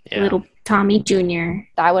 Yeah. Little Tommy Jr.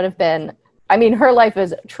 That would have been, I mean, her life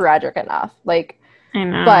is tragic enough. Like, I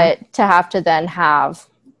know. but to have to then have,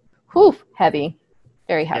 heavy.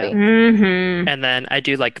 Very heavy. Mm-hmm. And then I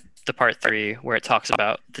do like the part 3 where it talks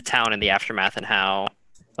about the town and the aftermath and how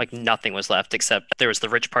like nothing was left except there was the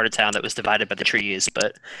rich part of town that was divided by the trees,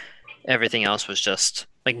 but everything else was just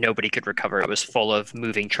like nobody could recover. It was full of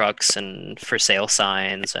moving trucks and for sale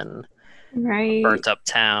signs and a Right. burnt up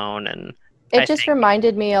town. And It I just think,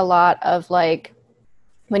 reminded me a lot of like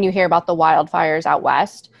when you hear about the wildfires out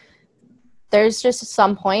west, there's just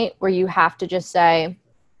some point where you have to just say,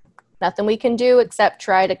 nothing we can do except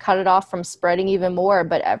try to cut it off from spreading even more.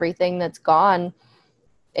 But everything that's gone,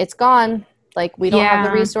 it's gone. Like, we don't have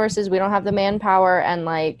the Yeah. resources, we don't have the manpower, and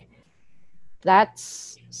like,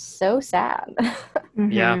 that's so sad.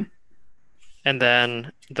 Mhm. yeah. And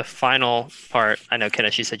then the final part, I know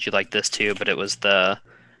Kenneth, you said you liked this too, but it was the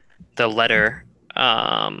letter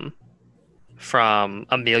from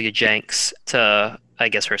Amelia Jenks to, I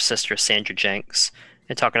guess, her sister Sandra Jenks,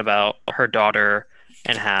 and talking about her daughter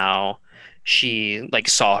and how she like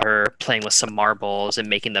saw her playing with some marbles and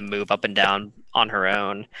making them move up and down on her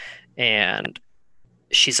own. And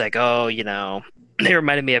she's like, oh, you know, they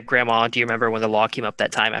reminded me of Grandma. Do you remember when the law came up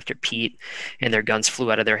that time after Pete and their guns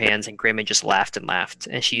flew out of their hands and Grandma just laughed and laughed?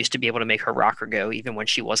 And she used to be able to make her rocker go even when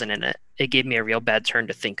she wasn't in it. It gave me a real bad turn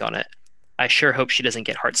to think on it. I sure hope she doesn't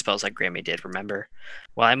get heart spells like Grammy did, remember?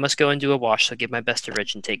 Well, I must go and do a wash, so give my best to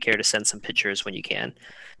Rich and take care to send some pictures when you can.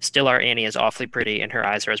 Still, our Annie is awfully pretty, and her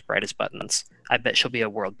eyes are as bright as buttons. I bet she'll be a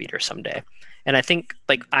world beater someday. And I think,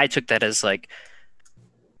 like, I took that as, like,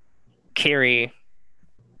 Carrie,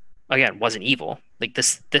 again, wasn't evil. Like,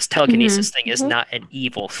 this telekinesis thing is not an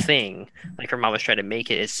evil thing, like her mom was trying to make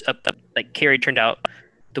it. It's, like, Carrie turned out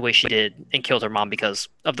the way she did and killed her mom because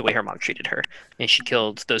of the way her mom treated her, and she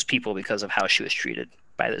killed those people because of how she was treated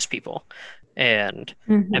by those people. And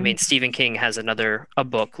I mean, Stephen King has a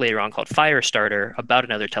book later on called Firestarter about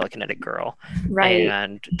another telekinetic girl, Right.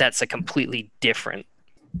 and that's a completely different,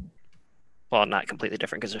 well, not completely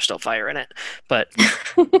different because there's still fire in it, but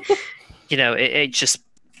you know, it just,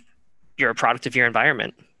 you're a product of your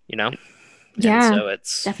environment, you know. Yeah, and so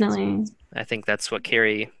it's definitely. I think that's what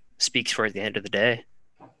Carrie speaks for at the end of the day.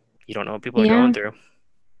 You don't know what people are Yeah. going through.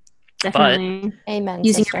 Definitely. Amen,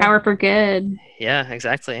 Using sister. your power for good. Yeah,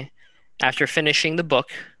 exactly. After finishing the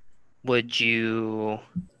book, how would you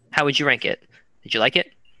rank it? Did you like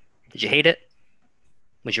it? Did you hate it?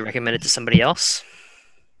 Would you recommend it to somebody else?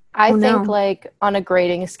 I Oh, think no. like on a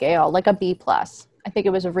grading scale, like a B plus. I think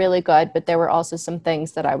it was really good, but there were also some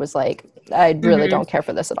things that I was like, I really don't care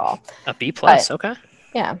for this at all. A B plus, But okay.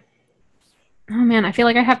 yeah, Oh man, I feel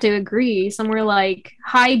like I have to agree. Somewhere like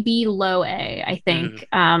high B, low A, I think.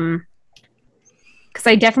 Because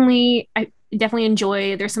I definitely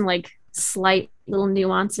enjoy. There's some like slight little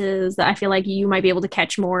nuances that I feel like you might be able to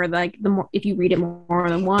catch more. Like the more if you read it more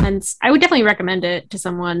than once, I would definitely recommend it to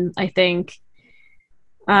someone. I think.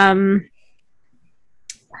 Yeah.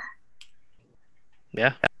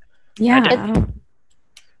 Yeah.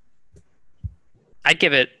 I'd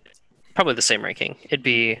give it probably the same ranking. It'd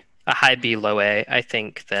be a high B, low A. I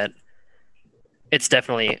think that it's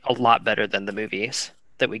definitely a lot better than the movies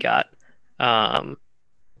that we got.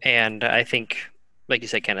 And I think, like you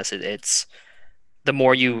said, Kenneth, it's the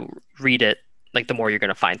more you read it, like the more you're going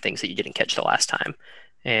to find things that you didn't catch the last time.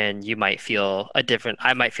 And I might feel a different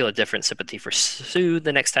sympathy for Sue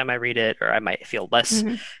the next time I read it, or I might feel less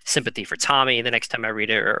sympathy for Tommy the next time I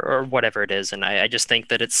read it, or whatever it is. And I just think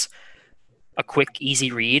that it's a quick,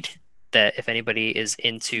 easy read that if anybody is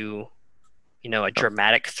into, you know, a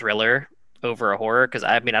dramatic thriller over a horror, because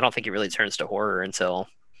I mean, I don't think it really turns to horror until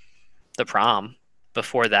the prom.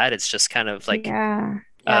 Before that, it's just kind of like a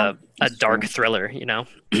dark thriller, you know.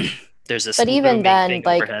 There's this but even looming then, thing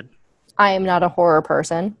like, overhead. I am not a horror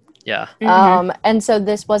person. Yeah. And so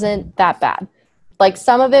this wasn't that bad. Like,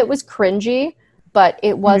 some of it was cringy, but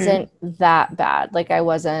it wasn't that bad. Like,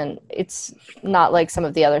 it's not like some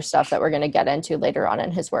of the other stuff that we're going to get into later on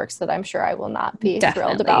in his works that I'm sure I will not be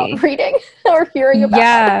thrilled about reading or hearing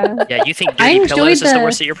about. Yeah, you think dirty pillows is the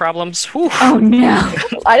worst of your problems? Whew. Oh no.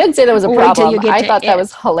 I didn't say that was a problem. I thought that it.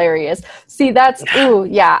 was hilarious. See,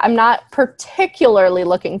 I'm not particularly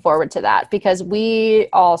looking forward to that because we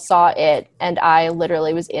all saw it and I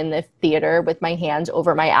literally was in the theater with my hands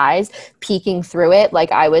over my eyes, peeking through it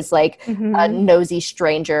like I was like a nosy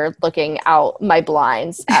stranger looking out my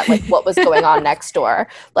blinds at like what was going on next door.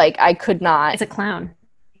 Like, I could not. It's a clown.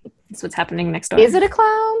 That's what's happening next door. Is it a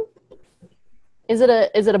clown? Is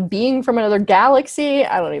it a being from another galaxy?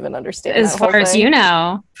 I don't even understand. As far as you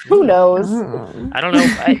know. Who knows? Oh. I don't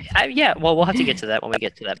know. Yeah, well, we'll have to get to that when we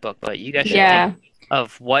get to that book. But you guys should think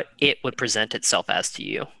of what it would present itself as to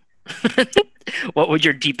you. What would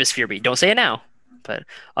your deepest fear be? Don't say it now. but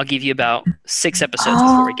I'll give you about 6 episodes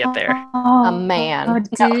before we get there. A man.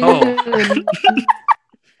 Dude.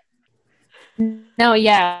 No,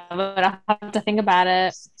 yeah, but I'll have to think about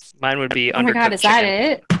it. Mine would be Oh my god, undercooked is that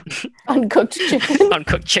chicken. it? Uncooked chicken.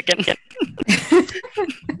 Uncooked chicken.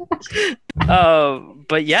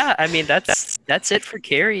 But yeah, I mean that's it for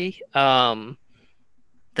Carrie. The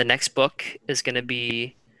next book is going to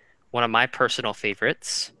be one of my personal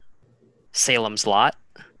favorites, Salem's Lot,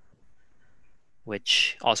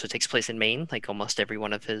 which also takes place in Maine, like almost every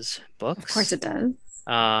one of his books. Of course it does.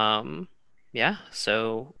 Yeah,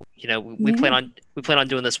 so we plan on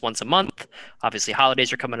doing this once a month. Obviously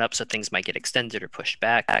holidays are coming up, so things might get extended or pushed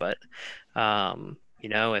back, but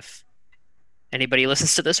if anybody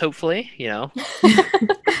listens to this, hopefully,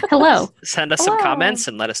 Hello. send us some comments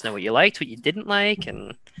and let us know what you liked, what you didn't like,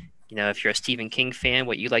 and if you're a Stephen King fan,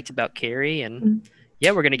 what you liked about Carrie. And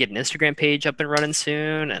yeah, we're gonna get an Instagram page up and running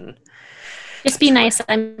soon, and just be nice.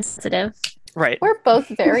 I'm sensitive. Right. We're both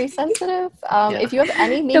very sensitive. If you have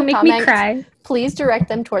any mean Don't make comments, me cry. please direct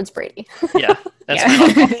them towards Brady. Yeah, that's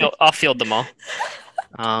fine. I'll field them all.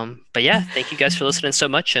 But yeah, thank you guys for listening so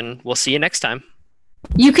much, and we'll see you next time.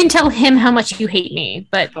 You can tell him how much you hate me,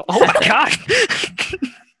 but Oh my god!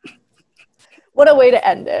 What a way to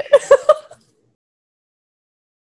end it.